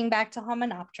start trekking back to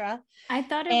Hamunaptra. I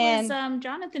thought it was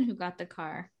Jonathan who got the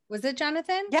car. Was it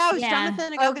Jonathan? Yeah, it was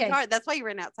Jonathan who got the car. That's why you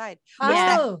ran outside. Oh.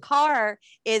 That car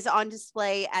is on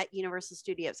display at Universal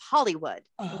Studios Hollywood.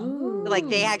 Oh. Like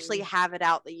they actually have it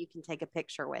out that you can take a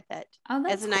picture with it. Oh,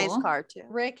 that's It's a nice car too.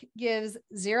 Rick gives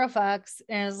 0 fucks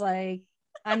and is like,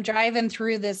 I'm driving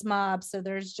through this mob, so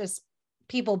there's just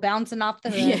people bouncing off the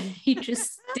hood. Yeah, he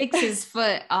just sticks his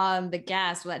foot on the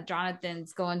gas when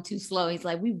Jonathan's going too slow. He's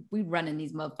like, we running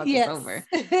these motherfuckers over.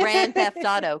 Grand Theft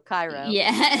Auto, Cairo.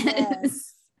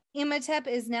 Yes. Imhotep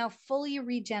is now fully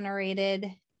regenerated.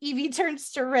 Evie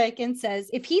turns to Rick and says,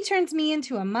 if he turns me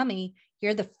into a mummy,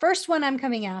 you're the first one I'm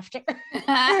coming after.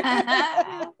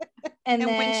 And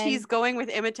then, when she's going with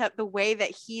Imhotep, the way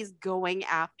that he's going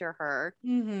after her,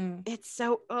 it's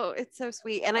so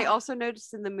sweet. And I also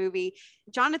noticed in the movie,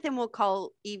 Jonathan will call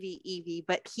Evie,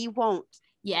 but he won't.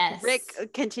 Yes.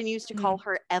 Rick continues to call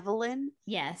her Evelyn.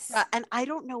 Yes. And I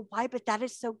don't know why, but that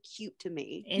is so cute to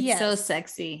me. It's so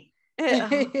sexy.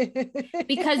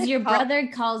 Because your brother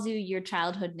calls you your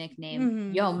childhood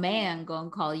nickname. Your man gonna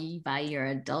call you by your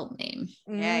adult name.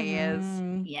 Yeah, he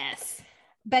is. Yes.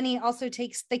 Benny also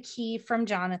takes the key from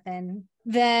Jonathan.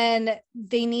 Then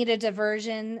they need a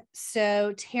diversion,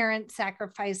 so Terrence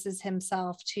sacrifices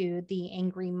himself to the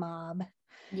angry mob.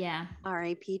 Yeah.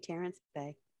 R.I.P. Terrence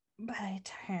Bay. By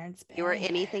Terrence Bay. You were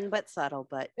anything but subtle,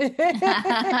 but.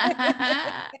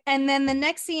 And then the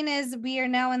next scene is we are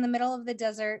now in the middle of the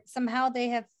desert. Somehow they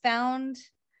have found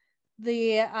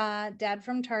the dad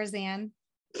from Tarzan.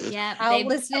 Yeah. Out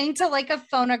listening to like a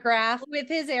phonograph with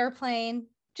his airplane.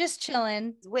 Just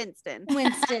chilling. Winston.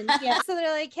 Yeah. So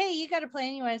they're like, hey, you got a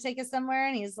plane? You want to take us somewhere?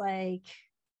 And he's like,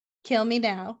 kill me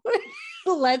now.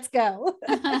 Let's go.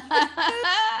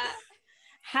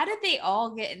 How did they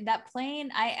all get in that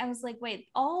plane? I was like, wait,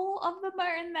 all of them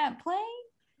are in that plane?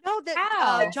 No,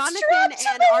 Jonathan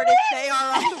and Artist, they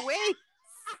are on the way.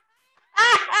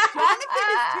 Jonathan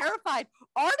is terrified.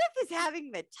 Artist is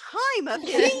having the time of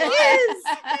his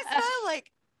life.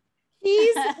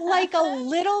 He's like a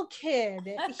little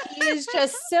kid. He is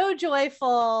just so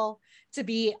joyful to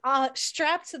be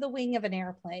strapped to the wing of an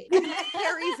airplane. It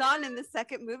carries on in the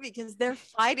second movie because they're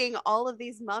fighting all of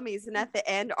these mummies. And at the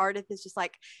end, Ardith is just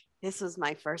like, this was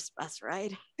my first bus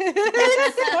ride.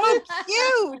 It's so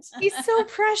cute. He's so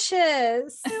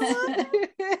precious.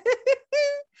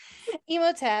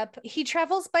 Imhotep, he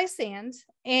travels by sand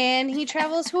and he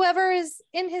travels whoever is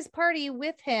in his party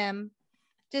with him,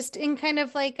 just in kind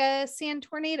of like a sand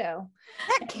tornado.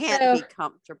 That can't be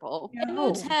comfortable.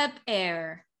 Imhotep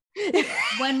air.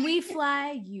 When we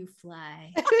fly, you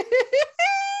fly.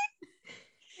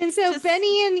 And so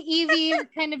Benny and Evie are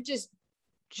kind of just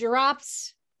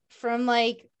dropped from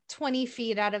like 20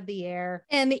 feet out of the air.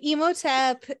 And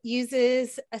Imhotep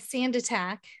uses a sand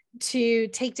attack to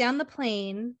take down the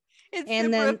plane. It's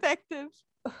super effective.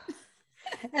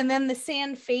 And then the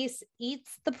sand face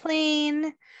eats the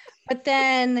plane. But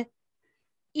then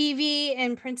Evie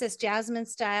and Princess Jasmine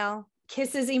style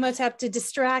kisses Imhotep to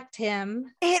distract him.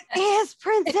 It is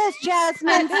Princess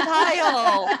Jasmine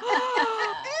style.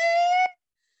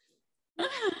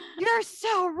 You're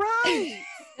so right.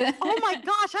 Oh my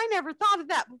gosh, I never thought of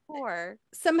that before.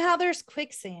 Somehow there's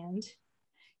quicksand.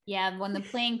 Yeah, when the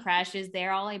plane crashes,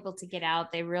 they're all able to get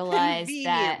out. They realize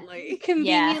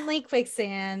conveniently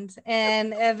quicksand,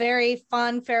 and a very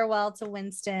fond farewell to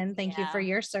Winston. Thank you for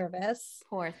your service.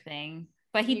 Poor thing.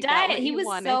 But he died. He was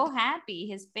so happy.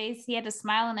 His face, he had a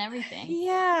smile and everything.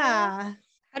 Yeah.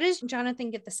 How does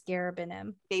Jonathan get the scarab in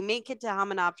him? They make it to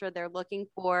Hamunaptra. They're looking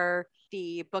for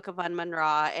the Book of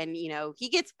Unmun-Ra, and he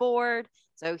gets bored,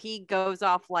 so he goes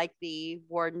off like the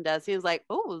warden does. He was like,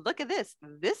 "Oh, look at this!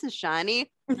 This is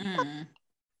shiny,"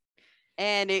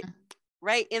 and it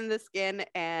right in the skin.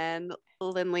 And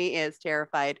Lindley is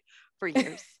terrified for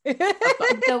years.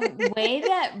 The way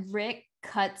that Rick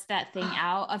cuts that thing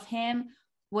out of him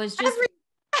was just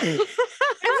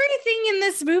everything in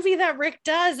this movie that Rick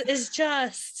does is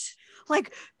just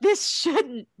like, this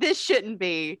shouldn't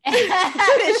be.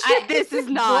 This is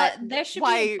not. There should be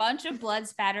a bunch of blood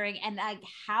spattering, and like,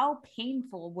 how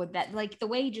painful would that? Like the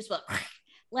way he just went,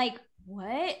 like,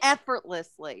 what?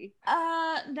 Effortlessly.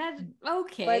 That's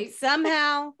okay. But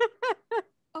somehow,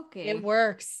 okay, it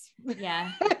works.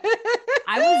 Yeah.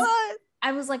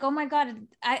 I was like, oh my God,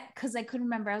 because I couldn't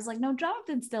remember. I was like, no,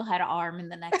 Jonathan still had an arm in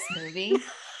the next movie.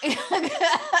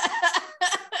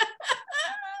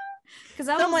 Because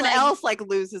someone else like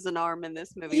loses an arm in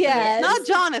this movie. Yes. Not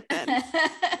Jonathan.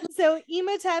 So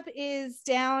Imhotep is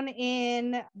down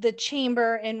in the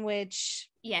chamber in which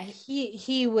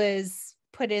he was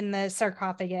put in the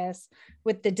sarcophagus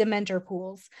with the Dementor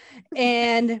pools.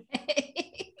 And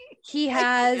he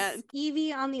has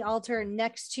Evie on the altar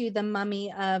next to the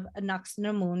mummy of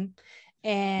Anaxinamun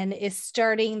and is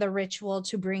starting the ritual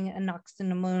to bring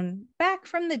Anaxinamun back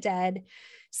from the dead.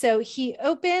 So he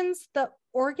opens the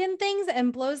organ things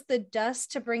and blows the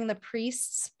dust to bring the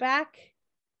priests back.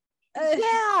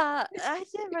 Yeah, I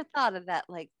never thought of that.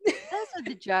 Like, those are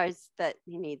the jars that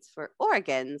he needs for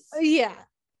organs. Yeah.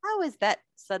 How is that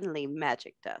suddenly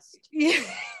magic dust? Yeah.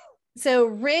 So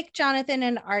Rick, Jonathan,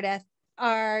 and Ardeth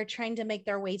are trying to make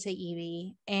their way to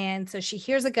Evie, and so she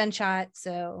hears a gunshot,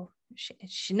 so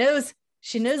she knows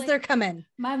like, they're coming.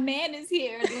 My man is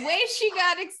here. The way she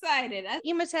got excited.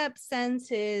 Imhotep sends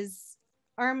his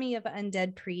army of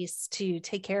undead priests to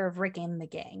take care of Rick and the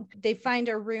gang. They find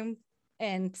a room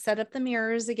and set up the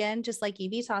mirrors again, just like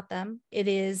Evie taught them. It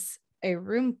is a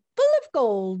room full of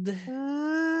gold.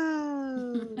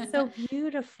 So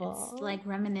beautiful. It's like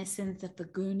reminiscent of the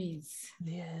Goonies.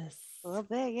 Yes. A little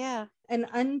bit, yeah. An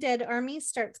undead army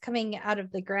starts coming out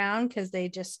of the ground because they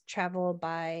just travel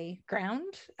by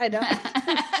ground. I don't.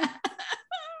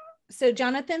 So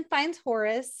Jonathan finds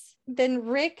Horace. Then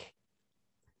Rick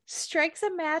strikes a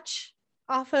match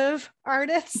off of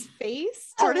Ardeth's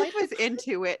face. Ardeth was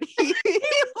into it. He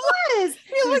was.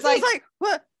 He was like,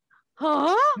 what?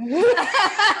 Huh?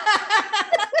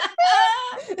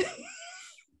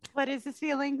 What is this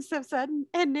feeling so sudden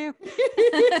and new?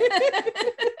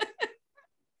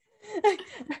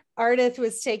 Ardeth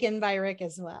was taken by Rick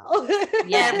as well.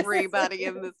 Yes. Everybody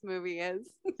in this movie is.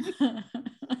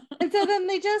 And so then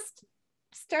they just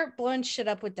start blowing shit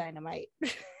up with dynamite.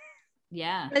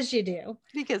 Yeah. As you do.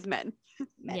 Because men.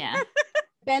 Yeah.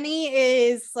 Benny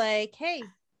is like, hey,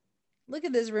 look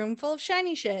at this room full of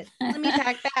shiny shit. Let me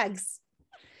pack bags.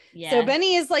 Yeah. So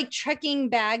Benny is like trekking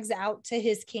bags out to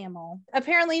his camel.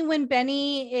 Apparently, when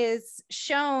Benny is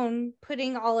shown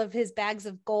putting all of his bags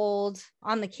of gold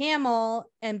on the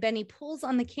camel, and Benny pulls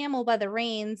on the camel by the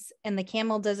reins and the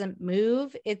camel doesn't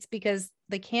move, it's because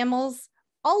the camels,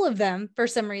 all of them, for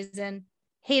some reason,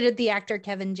 hated the actor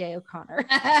Kevin J. O'Connor.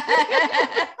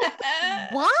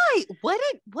 Why? What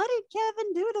did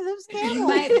Kevin do to those camels? He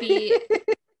might be.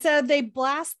 So they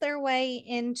blast their way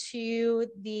into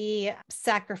the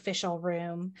sacrificial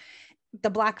room. The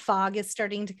black fog is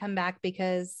starting to come back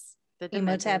because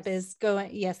Imhotep is going.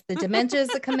 Yes, the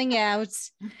Dementors are coming out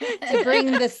to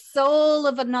bring the soul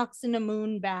of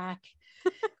Anaxinamun back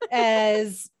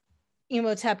as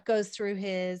Imhotep goes through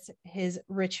his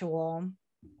ritual.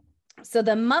 So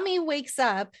the mummy wakes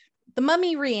up. The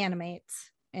mummy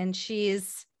reanimates, and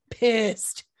she's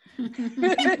pissed.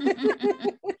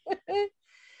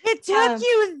 It took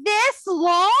you this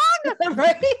long?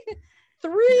 Right?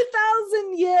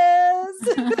 3,000 years.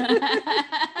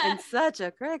 And such a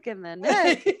crick in the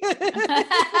neck.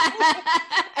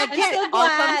 Again, so all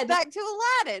comes back to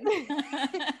Aladdin.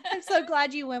 I'm so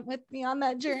glad you went with me on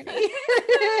that journey.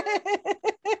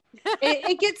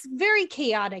 It gets very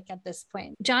chaotic at this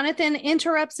point. Jonathan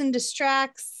interrupts and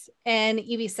distracts, and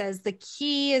Evie says the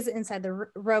key is inside the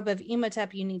robe of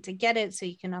Imhotep. You need to get it so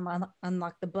you can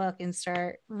unlock the book and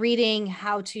start reading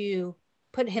how to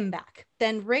put him back.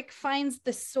 Then Rick finds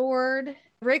the sword.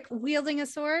 Rick wielding a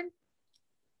sword.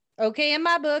 Okay, in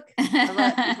my book.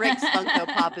 Rick's Funko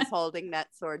Pop is holding that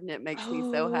sword, and it makes me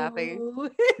so happy.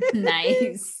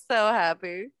 Nice. So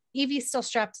happy. Evie's still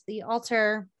strapped to the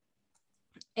altar,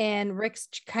 and Rick's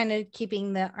kind of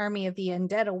keeping the army of the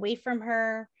undead away from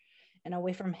her and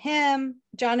away from him.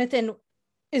 Jonathan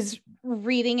is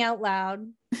reading out loud.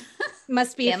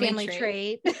 Must be a family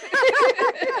trait.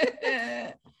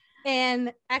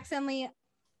 And accidentally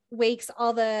wakes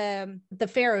all the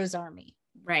Pharaoh's army.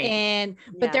 Right.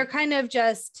 But they're kind of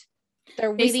just,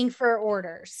 they're waiting for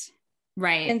orders.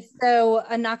 Right. And so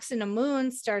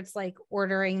Anaxinamun starts like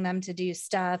ordering them to do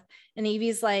stuff. And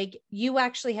Evie's like, you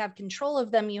actually have control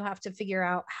of them. You have to figure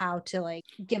out how to like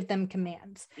give them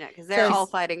commands. Yeah, because they're all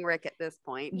fighting Rick at this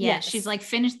point. Yeah, yes. She's like,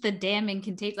 finish the damn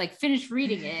incantation, like finish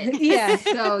reading it. Yeah.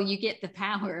 So you get the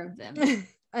power of them.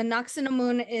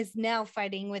 Anaxinamun is now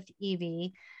fighting with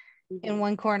Evie in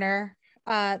one corner.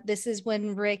 This is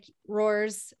when Rick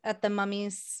roars at the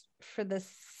mummies for the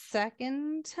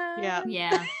second time.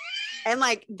 Yeah. And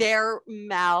like their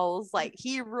mouths, like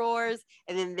he roars,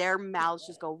 and then their mouths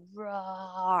just go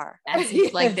roar.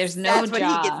 Like there's no That's jaw. when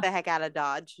he gets the heck out of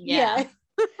Dodge. Yeah.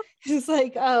 It's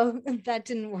like, oh, that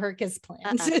didn't work as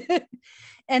planned.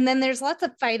 And then there's lots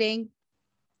of fighting.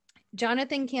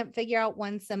 Jonathan can't figure out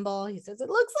one symbol. He says it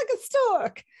looks like a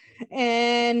stork.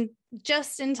 And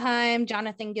just in time,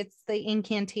 Jonathan gets the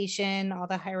incantation, all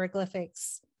the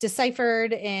hieroglyphics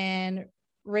deciphered, and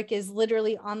Rick is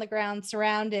literally on the ground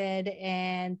surrounded,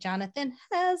 and Jonathan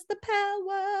has the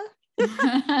power.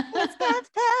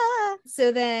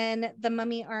 So then the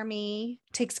mummy army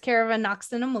takes care of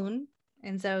Anaxinamun,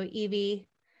 and so Evie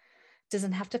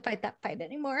doesn't have to fight that fight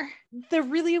anymore. The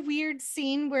really weird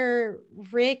scene where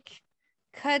Rick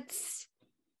cuts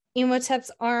Imhotep's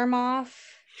arm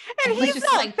off. And he's just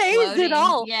not like phased at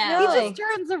all. Yeah. No. He just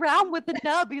turns around with the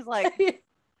nub. He's like,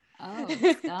 oh,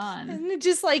 it's gone. And it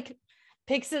just like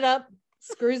picks it up,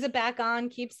 screws it back on,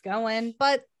 keeps going.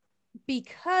 But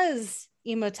because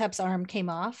Imhotep's arm came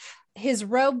off, his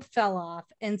robe fell off.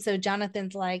 And so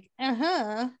Jonathan's like,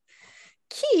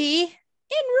 key in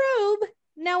robe,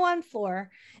 now on floor.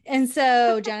 And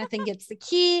so Jonathan gets the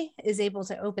key, is able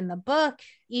to open the book.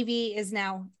 Evie is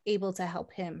now able to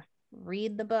help him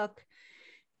read the book.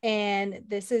 And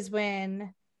this is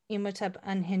when Imhotep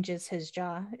unhinges his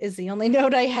jaw, is the only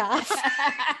note I have.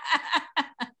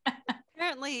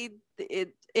 Apparently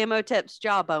Imhotep's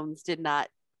jawbones did not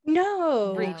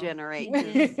regenerate.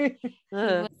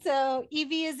 So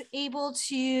Evie is able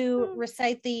to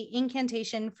recite the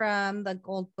incantation from the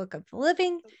Gold Book of the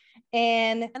Living.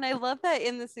 And I love that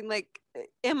in the scene, like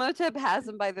Imhotep has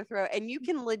him by the throat, and you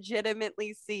can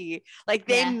legitimately see, like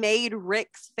they made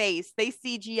Rick's face. They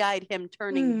CGI'd him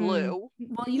turning blue.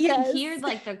 Well, you can hear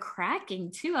like the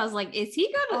cracking too. I was like, is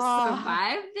he gonna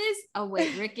survive this? Oh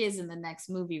wait, Rick is in the next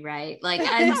movie, right? Like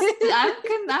I'm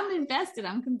invested.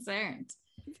 I'm concerned.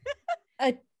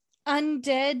 A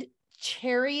undead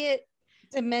chariot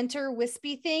Dementor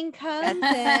wispy thing comes.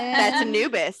 That's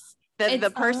Anubis.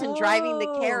 The person driving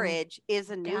the carriage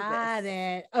is Anubis. Got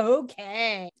it.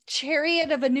 Okay.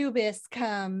 Chariot of Anubis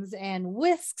comes and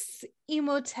whisks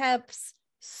Imhotep's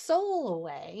soul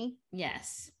away.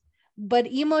 Yes. But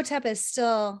Imhotep is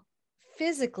still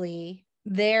physically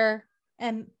there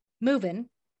and moving.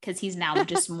 Because he's now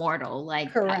just mortal.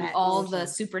 Like all the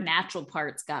supernatural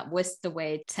parts got whisked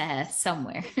away to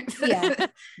somewhere. Yeah.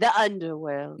 The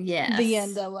underworld. Yeah. The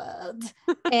underworld.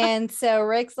 And so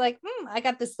Rick's like, I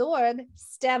got the sword.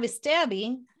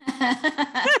 Stabby.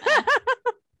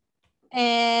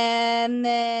 And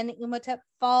then Imhotep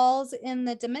falls in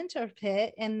the Dementor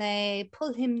pit and they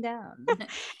pull him down.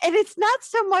 And it's not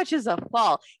so much as a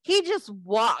fall. He just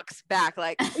walks back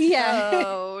like,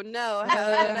 oh no,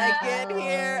 how did I get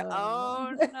here?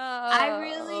 Oh no. I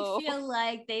really feel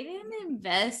like they didn't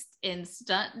invest in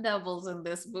stunt doubles in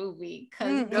this movie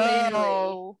because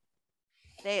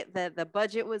the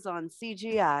budget was on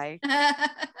CGI.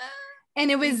 And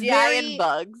it was CGI and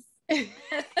bugs.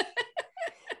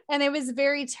 And it was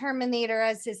very Terminator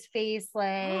as his face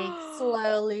like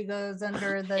slowly goes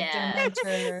under the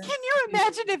Dementor. Can you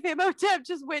imagine if Imhotep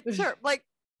just went like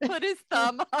put his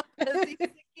thumb up as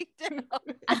he's sinking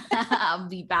down? I'll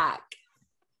be back.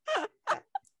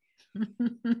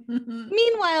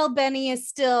 Meanwhile, Benny is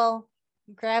still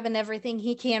grabbing everything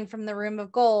he can from the room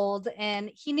of gold,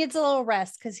 and he needs a little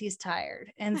rest because he's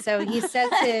tired. And so he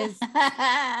sets his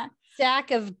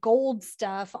stack of gold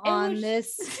stuff on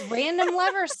this random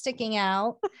lever sticking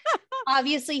out.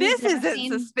 Obviously, this isn't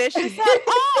suspicious at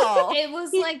all. It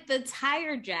was like the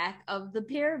tire jack of the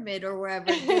pyramid or wherever.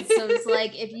 So it's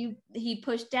like if he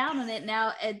pushed down on it,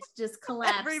 now it's just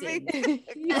collapsing.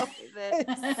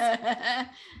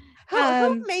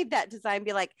 Who made that design?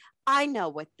 Be like, I know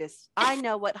what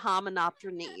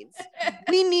Hamunaptra needs.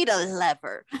 We need a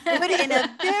lever, but in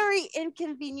a very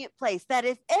inconvenient place that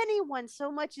if anyone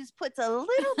so much as puts a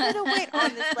little bit of weight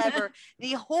on this lever,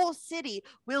 the whole city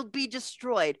will be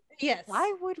destroyed. Yes.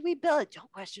 Why would we build it?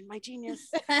 Don't question my genius.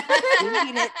 We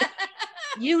need it.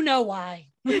 You know why.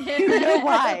 You know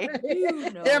why.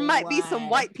 There might be why. some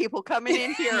white people coming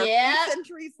in here a few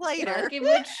centuries later. Fucking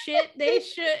with shit they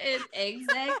shouldn't.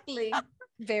 Exactly.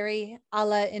 Very a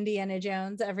la Indiana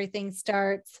Jones. Everything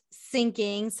starts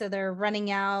sinking. So they're running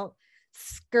out,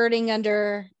 skirting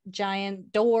under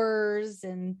giant doors.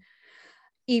 And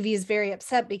Evie is very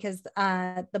upset because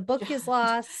the book is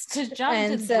lost. Because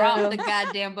Jonathan dropped the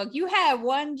goddamn book. You had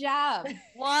one job.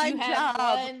 One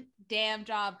damn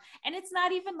job. And it's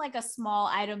not even like a small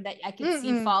item that I could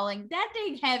see falling. That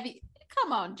thing heavy.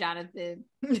 Come on, Jonathan.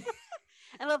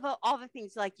 I love all the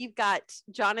things, like you've got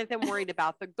Jonathan worried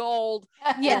about the gold.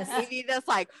 Yes. Maybe that's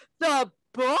like the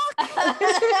book.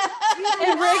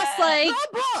 And Rick's like, the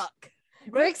book.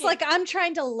 Rick's like, I'm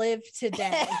trying to live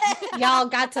today. Y'all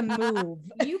got to move.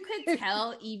 You could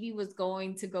tell Evie was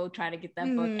going to go try to get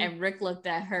that book, and Rick looked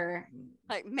at her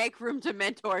like, make room to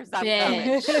mentors. I'm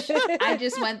coming. I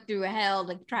just went through hell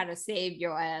to try to save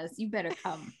your ass. You better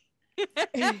come.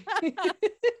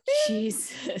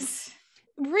 Jesus.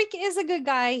 Rick is a good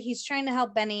guy. He's trying to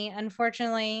help Benny.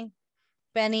 Unfortunately,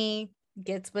 Benny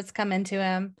gets what's coming to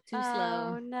him. Too slow.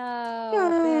 Oh no.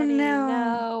 Oh Benny, no.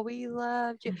 no, we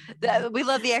loved you. We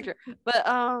love the actor, but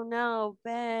oh no,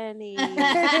 Benny.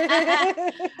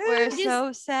 We're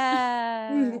so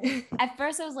sad. At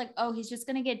first I was like, oh, he's just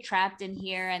gonna get trapped in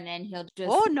here and then he'll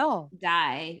just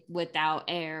die without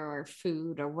air or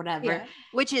food or whatever. Yeah.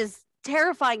 Which is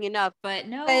terrifying enough, but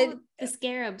no, the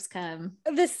scarabs come.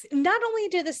 This not only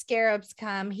do the scarabs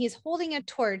come, he's holding a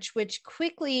torch which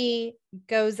quickly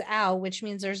goes out, which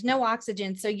means there's no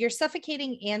oxygen, so you're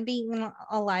suffocating and being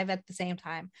alive at the same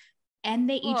time. And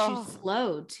they eat you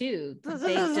slow too.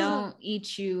 They don't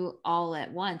eat you all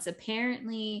at once.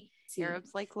 Apparently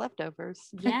scarabs like leftovers.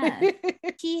 Yeah.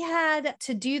 He had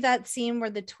to do that scene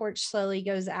where the torch slowly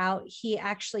goes out. He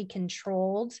actually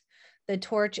controlled the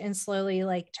torch and slowly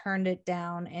like turned it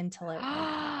down until it went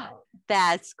out.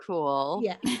 That's cool.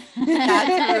 Yeah.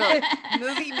 That's real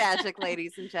movie magic,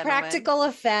 ladies and gentlemen. Practical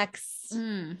effects.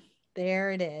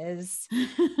 There it is.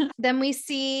 Then we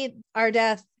see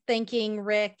Ardeth thanking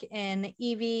Rick and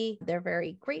Evie. They're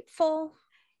very grateful.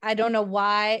 I don't know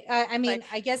why. I mean,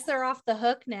 I guess they're off the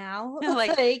hook now.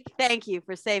 Like, thank you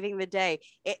for saving the day.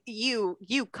 You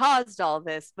caused all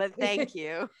this, but thank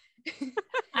you.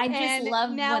 I just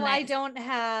love now when I don't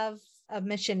have a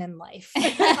mission in life.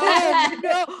 Oh,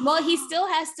 no. Well, he still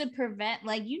has to prevent,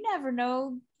 like, you never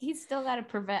know. He's still got to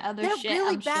prevent other shit. They're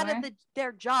really bad at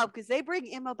their job because they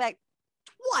bring Emma back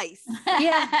twice.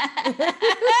 Yeah.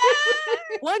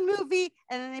 One movie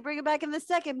and then they bring him back in the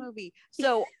second movie.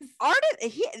 So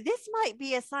this might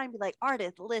be a sign, be like,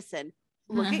 Ardeth, listen,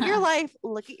 look at your life,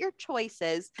 look at your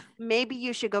choices. Maybe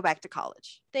you should go back to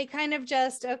college. They kind of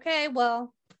just, okay,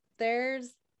 well, there's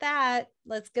that.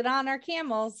 Let's get on our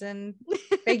camels and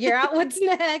figure out what's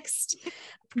next.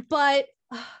 But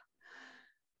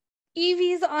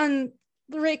Evie's on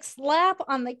Rick's lap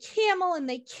on the camel and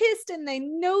they kissed and they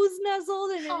nose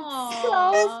nuzzled and it's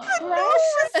so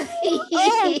precious.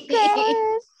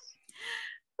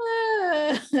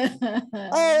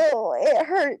 Oh, it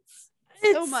hurts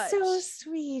so much. It's so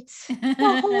sweet.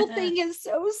 The whole thing is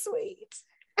so sweet.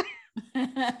 Rick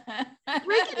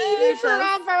and Evie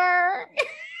forever.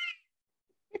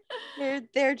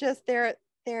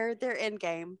 They're in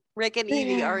game. Rick and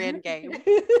Evie are in game.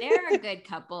 They're a good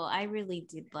couple. I really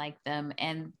did like them,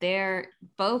 and they're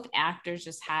both actors.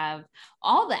 Just have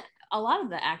a lot of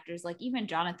the actors, like even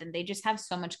Jonathan, they just have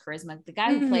so much charisma. The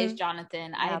guy who plays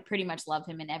Jonathan, I pretty much love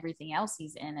him in everything else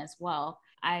he's in as well.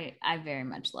 I very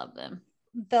much love them.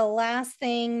 The last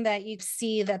thing that you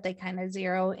see that they kind of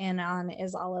zero in on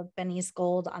is all of Benny's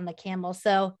gold on the camel.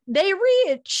 So they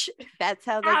rich. That's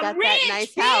how they got that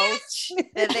nice house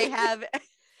that they have.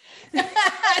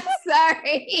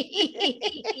 Sorry.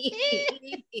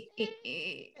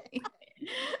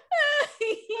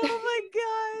 Oh my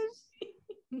gosh.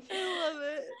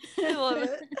 I love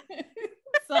it.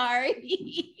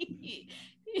 Sorry.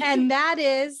 And that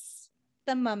is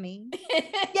The Mummy.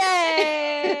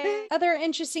 Yay! Other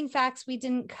interesting facts we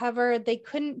didn't cover: they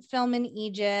couldn't film in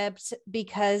Egypt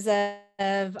because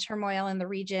of turmoil in the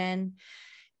region.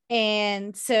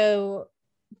 And so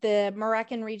the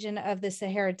Moroccan region of the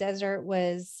Sahara Desert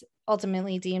was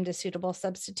ultimately deemed a suitable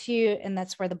substitute. And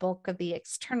that's where the bulk of the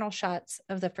external shots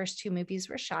of the first two movies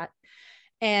were shot.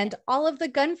 And all of the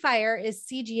gunfire is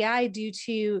CGI due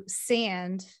to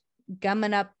sand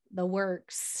gumming up the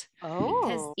works.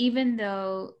 Because even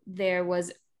though there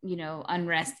was,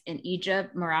 unrest in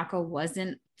Egypt, Morocco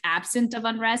wasn't absent of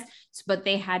unrest, but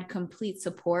they had complete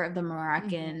support of the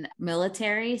Moroccan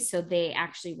military. So they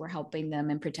actually were helping them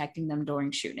and protecting them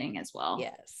during shooting as well.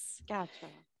 Yes. Gotcha.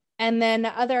 And then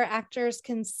other actors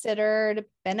considered: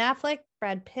 Ben Affleck,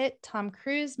 Brad Pitt, Tom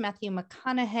Cruise, Matthew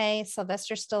McConaughey,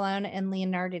 Sylvester Stallone, and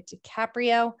Leonardo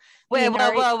DiCaprio.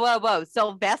 Whoa.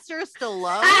 Sylvester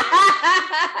Stallone?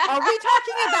 Are we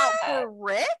talking about for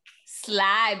Rick?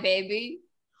 Sly, baby.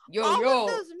 All of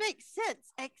those make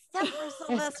sense except for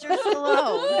Sylvester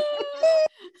Stallone.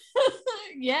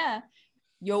 Yeah.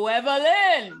 Yo,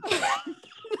 Evelyn.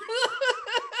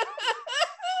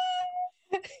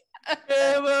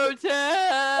 Oh,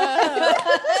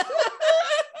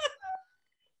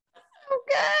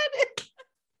 God.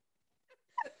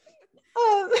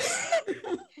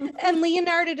 And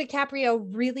Leonardo DiCaprio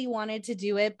really wanted to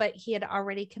do it, but he had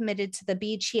already committed to the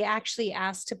beach. He actually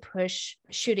asked to push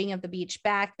shooting of the beach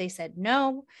back. They said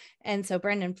no. And so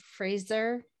Brendan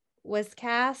Fraser was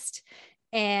cast.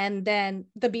 And then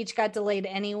the beach got delayed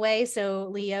anyway. So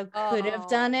Leo could have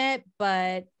done it,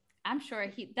 but I'm sure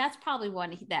that's probably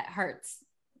one that hurts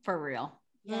for real.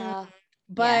 Yeah.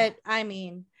 But I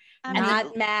mean,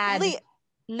 not mad.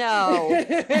 No.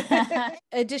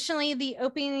 Additionally, the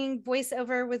opening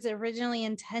voiceover was originally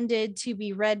intended to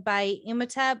be read by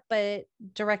Imhotep, but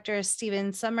director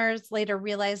Stephen Sommers later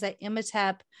realized that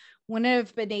Imhotep wouldn't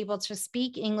have been able to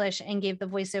speak English and gave the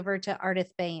voiceover to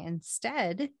Ardith Bay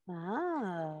instead.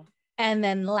 Oh. And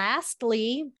then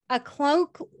lastly, a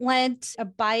cloak lent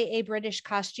by a British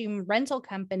costume rental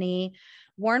company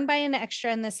worn by an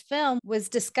extra in this film was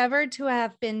discovered to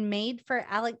have been made for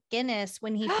Alec Guinness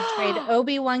when he portrayed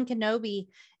Obi-Wan Kenobi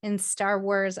in Star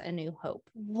Wars: A New Hope.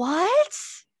 What?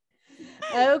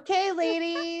 Okay,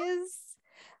 ladies.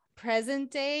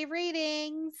 Present day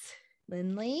ratings.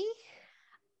 Lindley?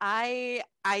 I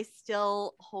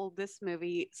still hold this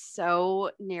movie so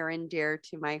near and dear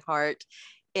to my heart.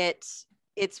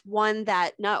 It's one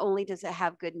that not only does it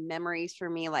have good memories for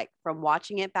me, like from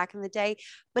watching it back in the day,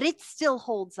 but it still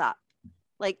holds up.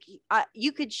 Like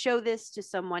you could show this to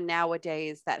someone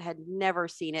nowadays that had never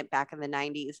seen it back in the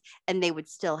 90s and they would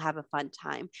still have a fun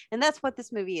time. And that's what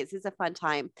this movie is a fun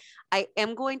time. I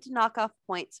am going to knock off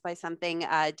points by something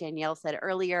Danielle said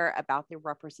earlier about the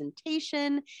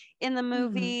representation in the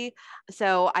movie.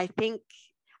 So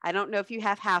I don't know if you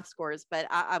have half scores, but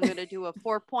I'm going to do a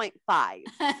 4.5.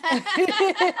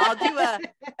 I'll do a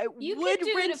would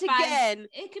rent again.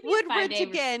 It could be would rent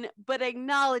again, but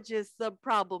acknowledges the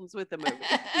problems with the movie.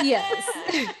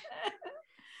 Yes.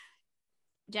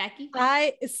 Jackie?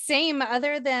 Same,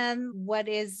 other than what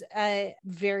is a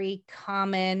very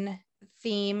common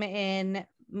theme in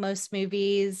most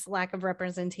movies, lack of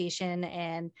representation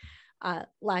and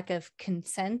lack of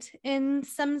consent in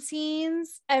some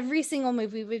scenes. Every single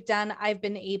movie we've done, I've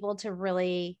been able to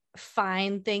really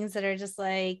find things that are just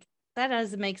like, that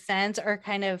doesn't make sense, or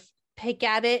kind of pick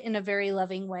at it in a very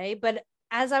loving way. But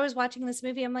as I was watching this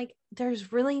movie, I'm like,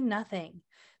 there's really nothing.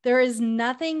 There is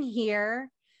nothing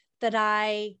here that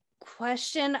I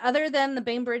question other than the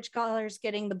Bainbridge scholars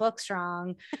getting the books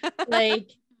wrong.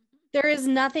 Like, there is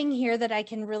nothing here that I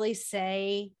can really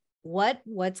say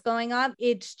what's going on.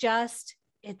 It's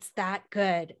that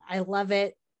good. I love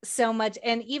it so much.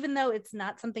 And even though it's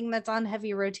not something that's on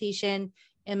heavy rotation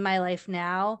in my life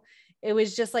now, it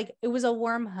was just like, it was a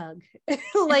warm hug.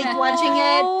 Like watching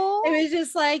it was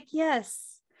just like,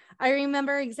 yes, I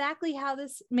remember exactly how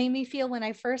this made me feel when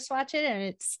I first watched it, and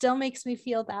it still makes me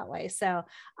feel that way. So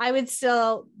I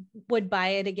would buy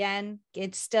it again.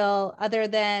 It's still, other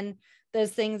than those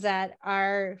things that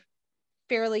are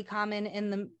fairly common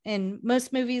in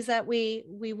most movies that we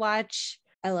watch,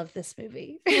 I love this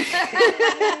movie.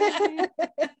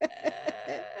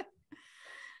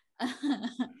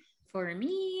 For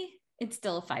me, it's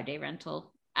still a 5-day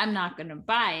rental. I'm not going to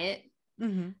buy it,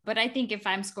 but I think if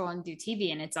I'm scrolling through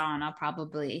TV and it's on, I'll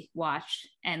probably watch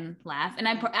and laugh. And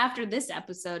after this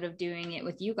episode of doing it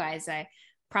with you guys, I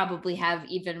probably have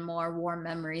even more warm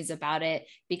memories about it,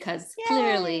 because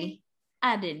clearly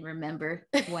I didn't remember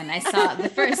when I saw it the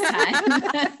first time.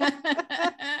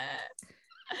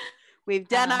 We've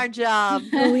done our job.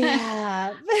 We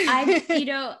have.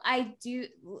 I do,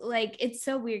 like, it's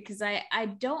so weird because I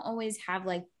don't always have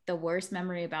like the worst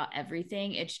memory about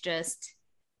everything. It's just,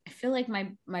 I feel like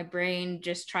my brain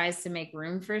just tries to make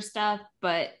room for stuff,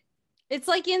 but it's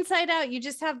like Inside Out. You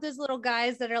just have those little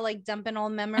guys that are like dumping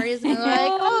old memories and they're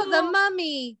like, oh, the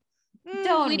mummy.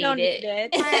 Don't need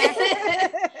it.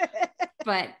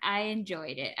 but I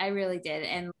enjoyed it. I really did.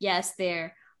 And yes,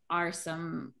 there are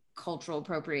some cultural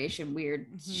appropriation weird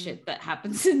shit that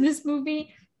happens in this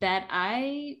movie that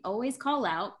I always call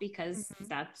out because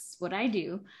that's what I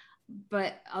do.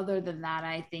 But other than that,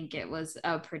 I think it was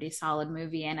a pretty solid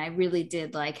movie. And I really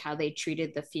did like how they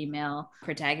treated the female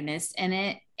protagonist in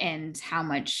it and how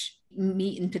much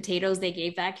meat and potatoes they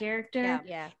gave that character.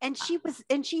 Yeah. And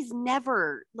she's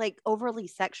never like overly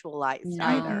sexualized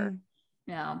either.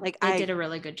 No, like they did a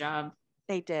really good job.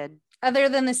 They did. Other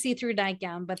than the see-through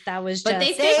nightgown, but that was just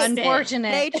they unfortunate.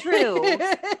 They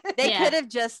could have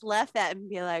just left that and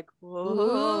be like,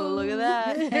 whoa, look at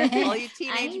that. All you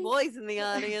teenage boys in the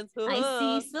audience. I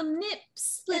see some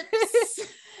slips.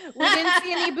 We didn't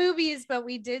see any boobies, but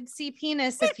we did see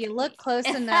penis if you look close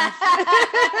enough.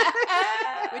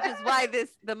 Which is why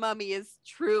The Mummy is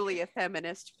truly a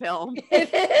feminist film.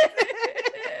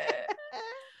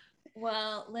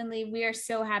 Well, Lindley, we are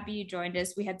so happy you joined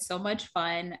us. We had so much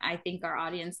fun. I think our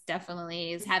audience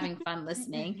definitely is having fun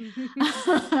listening.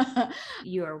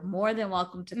 You are more than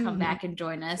welcome to come back and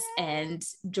join us and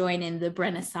join in the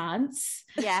Brenaissance.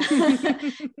 Yeah.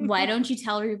 Why don't you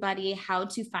tell everybody how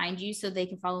to find you so they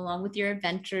can follow along with your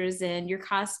adventures and your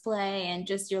cosplay and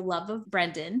just your love of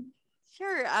Brendan?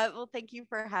 Sure. Well, thank you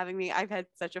for having me. I've had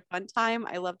such a fun time.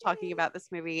 I love talking about this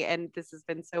movie and this has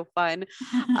been so fun.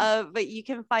 But you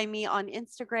can find me on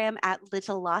Instagram at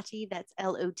Little Lottie. That's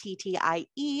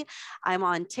Lottie. I'm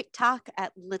on TikTok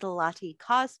at Little Lottie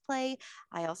Cosplay.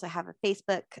 I also have a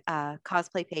Facebook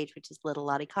cosplay page, which is Little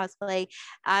Lottie Cosplay.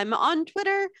 I'm on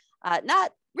Twitter.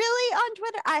 Not really on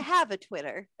Twitter. I have a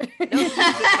Twitter. Don't use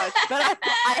it much, but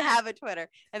I have a Twitter,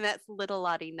 and that's Little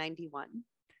Lottie 91.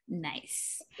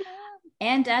 Nice.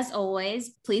 And as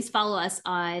always, please follow us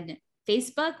on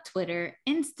Facebook, Twitter,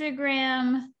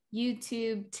 Instagram,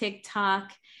 YouTube,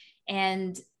 TikTok,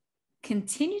 and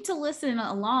continue to listen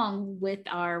along with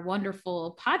our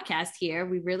wonderful podcast here.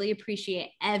 We really appreciate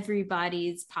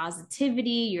everybody's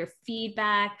positivity, your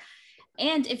feedback.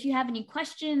 And if you have any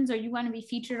questions or you want to be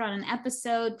featured on an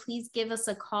episode, please give us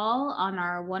a call on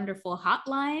our wonderful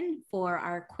hotline for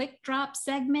our quick drop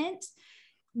segment.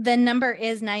 The number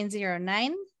is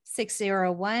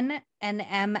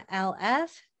 909-601-NMLF,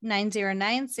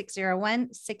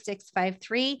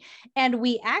 909-601-6653. And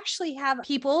we actually have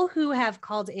people who have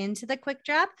called into the quick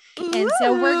drop. And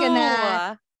so we're going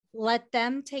to let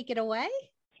them take it away.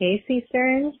 Hey,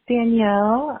 sisters,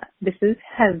 Danielle. This is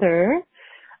Heather.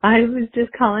 I was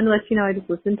just calling to let you know I just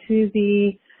listened to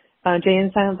the Jay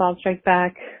and Silent Bob Strike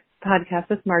Back podcast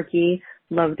with Marky.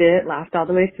 Loved it. Laughed all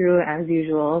the way through as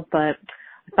usual, but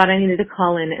I thought I needed to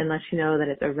call in and let you know that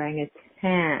it's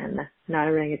orangutan, not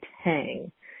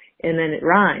orangutan. And then it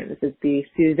rhymes. It's the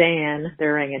Suzanne, the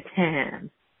orangutan.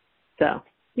 So,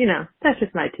 you know, that's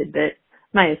just my tidbit,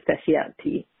 my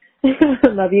specialty.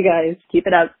 Love you guys. Keep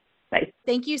it up. Bye.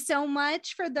 Thank you so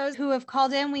much for those who have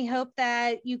called in. We hope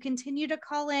that you continue to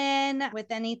call in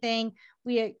with anything.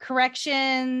 We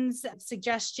corrections,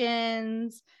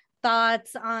 suggestions,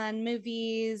 thoughts on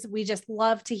movies. We just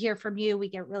love to hear from you. We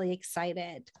get really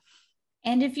excited.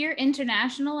 And if you're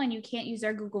international and you can't use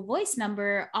our Google Voice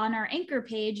number, on our Anchor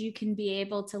page, you can be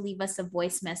able to leave us a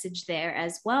voice message there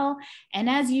as well. And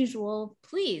as usual,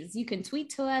 please, you can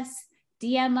tweet to us,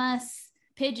 DM us,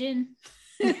 pigeon.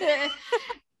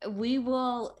 We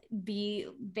will be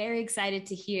very excited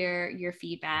to hear your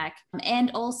feedback.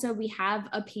 And also we have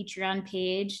a Patreon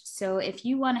page. So if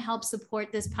you want to help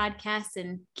support this podcast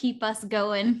and keep us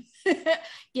going,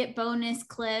 get bonus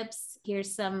clips,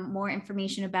 here's some more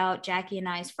information about Jackie and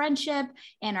I's friendship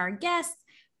and our guests,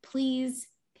 please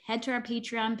head to our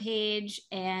Patreon page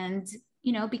and,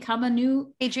 you know, become a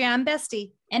new Patreon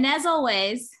bestie. And as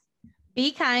always,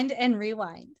 be kind and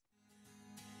rewind.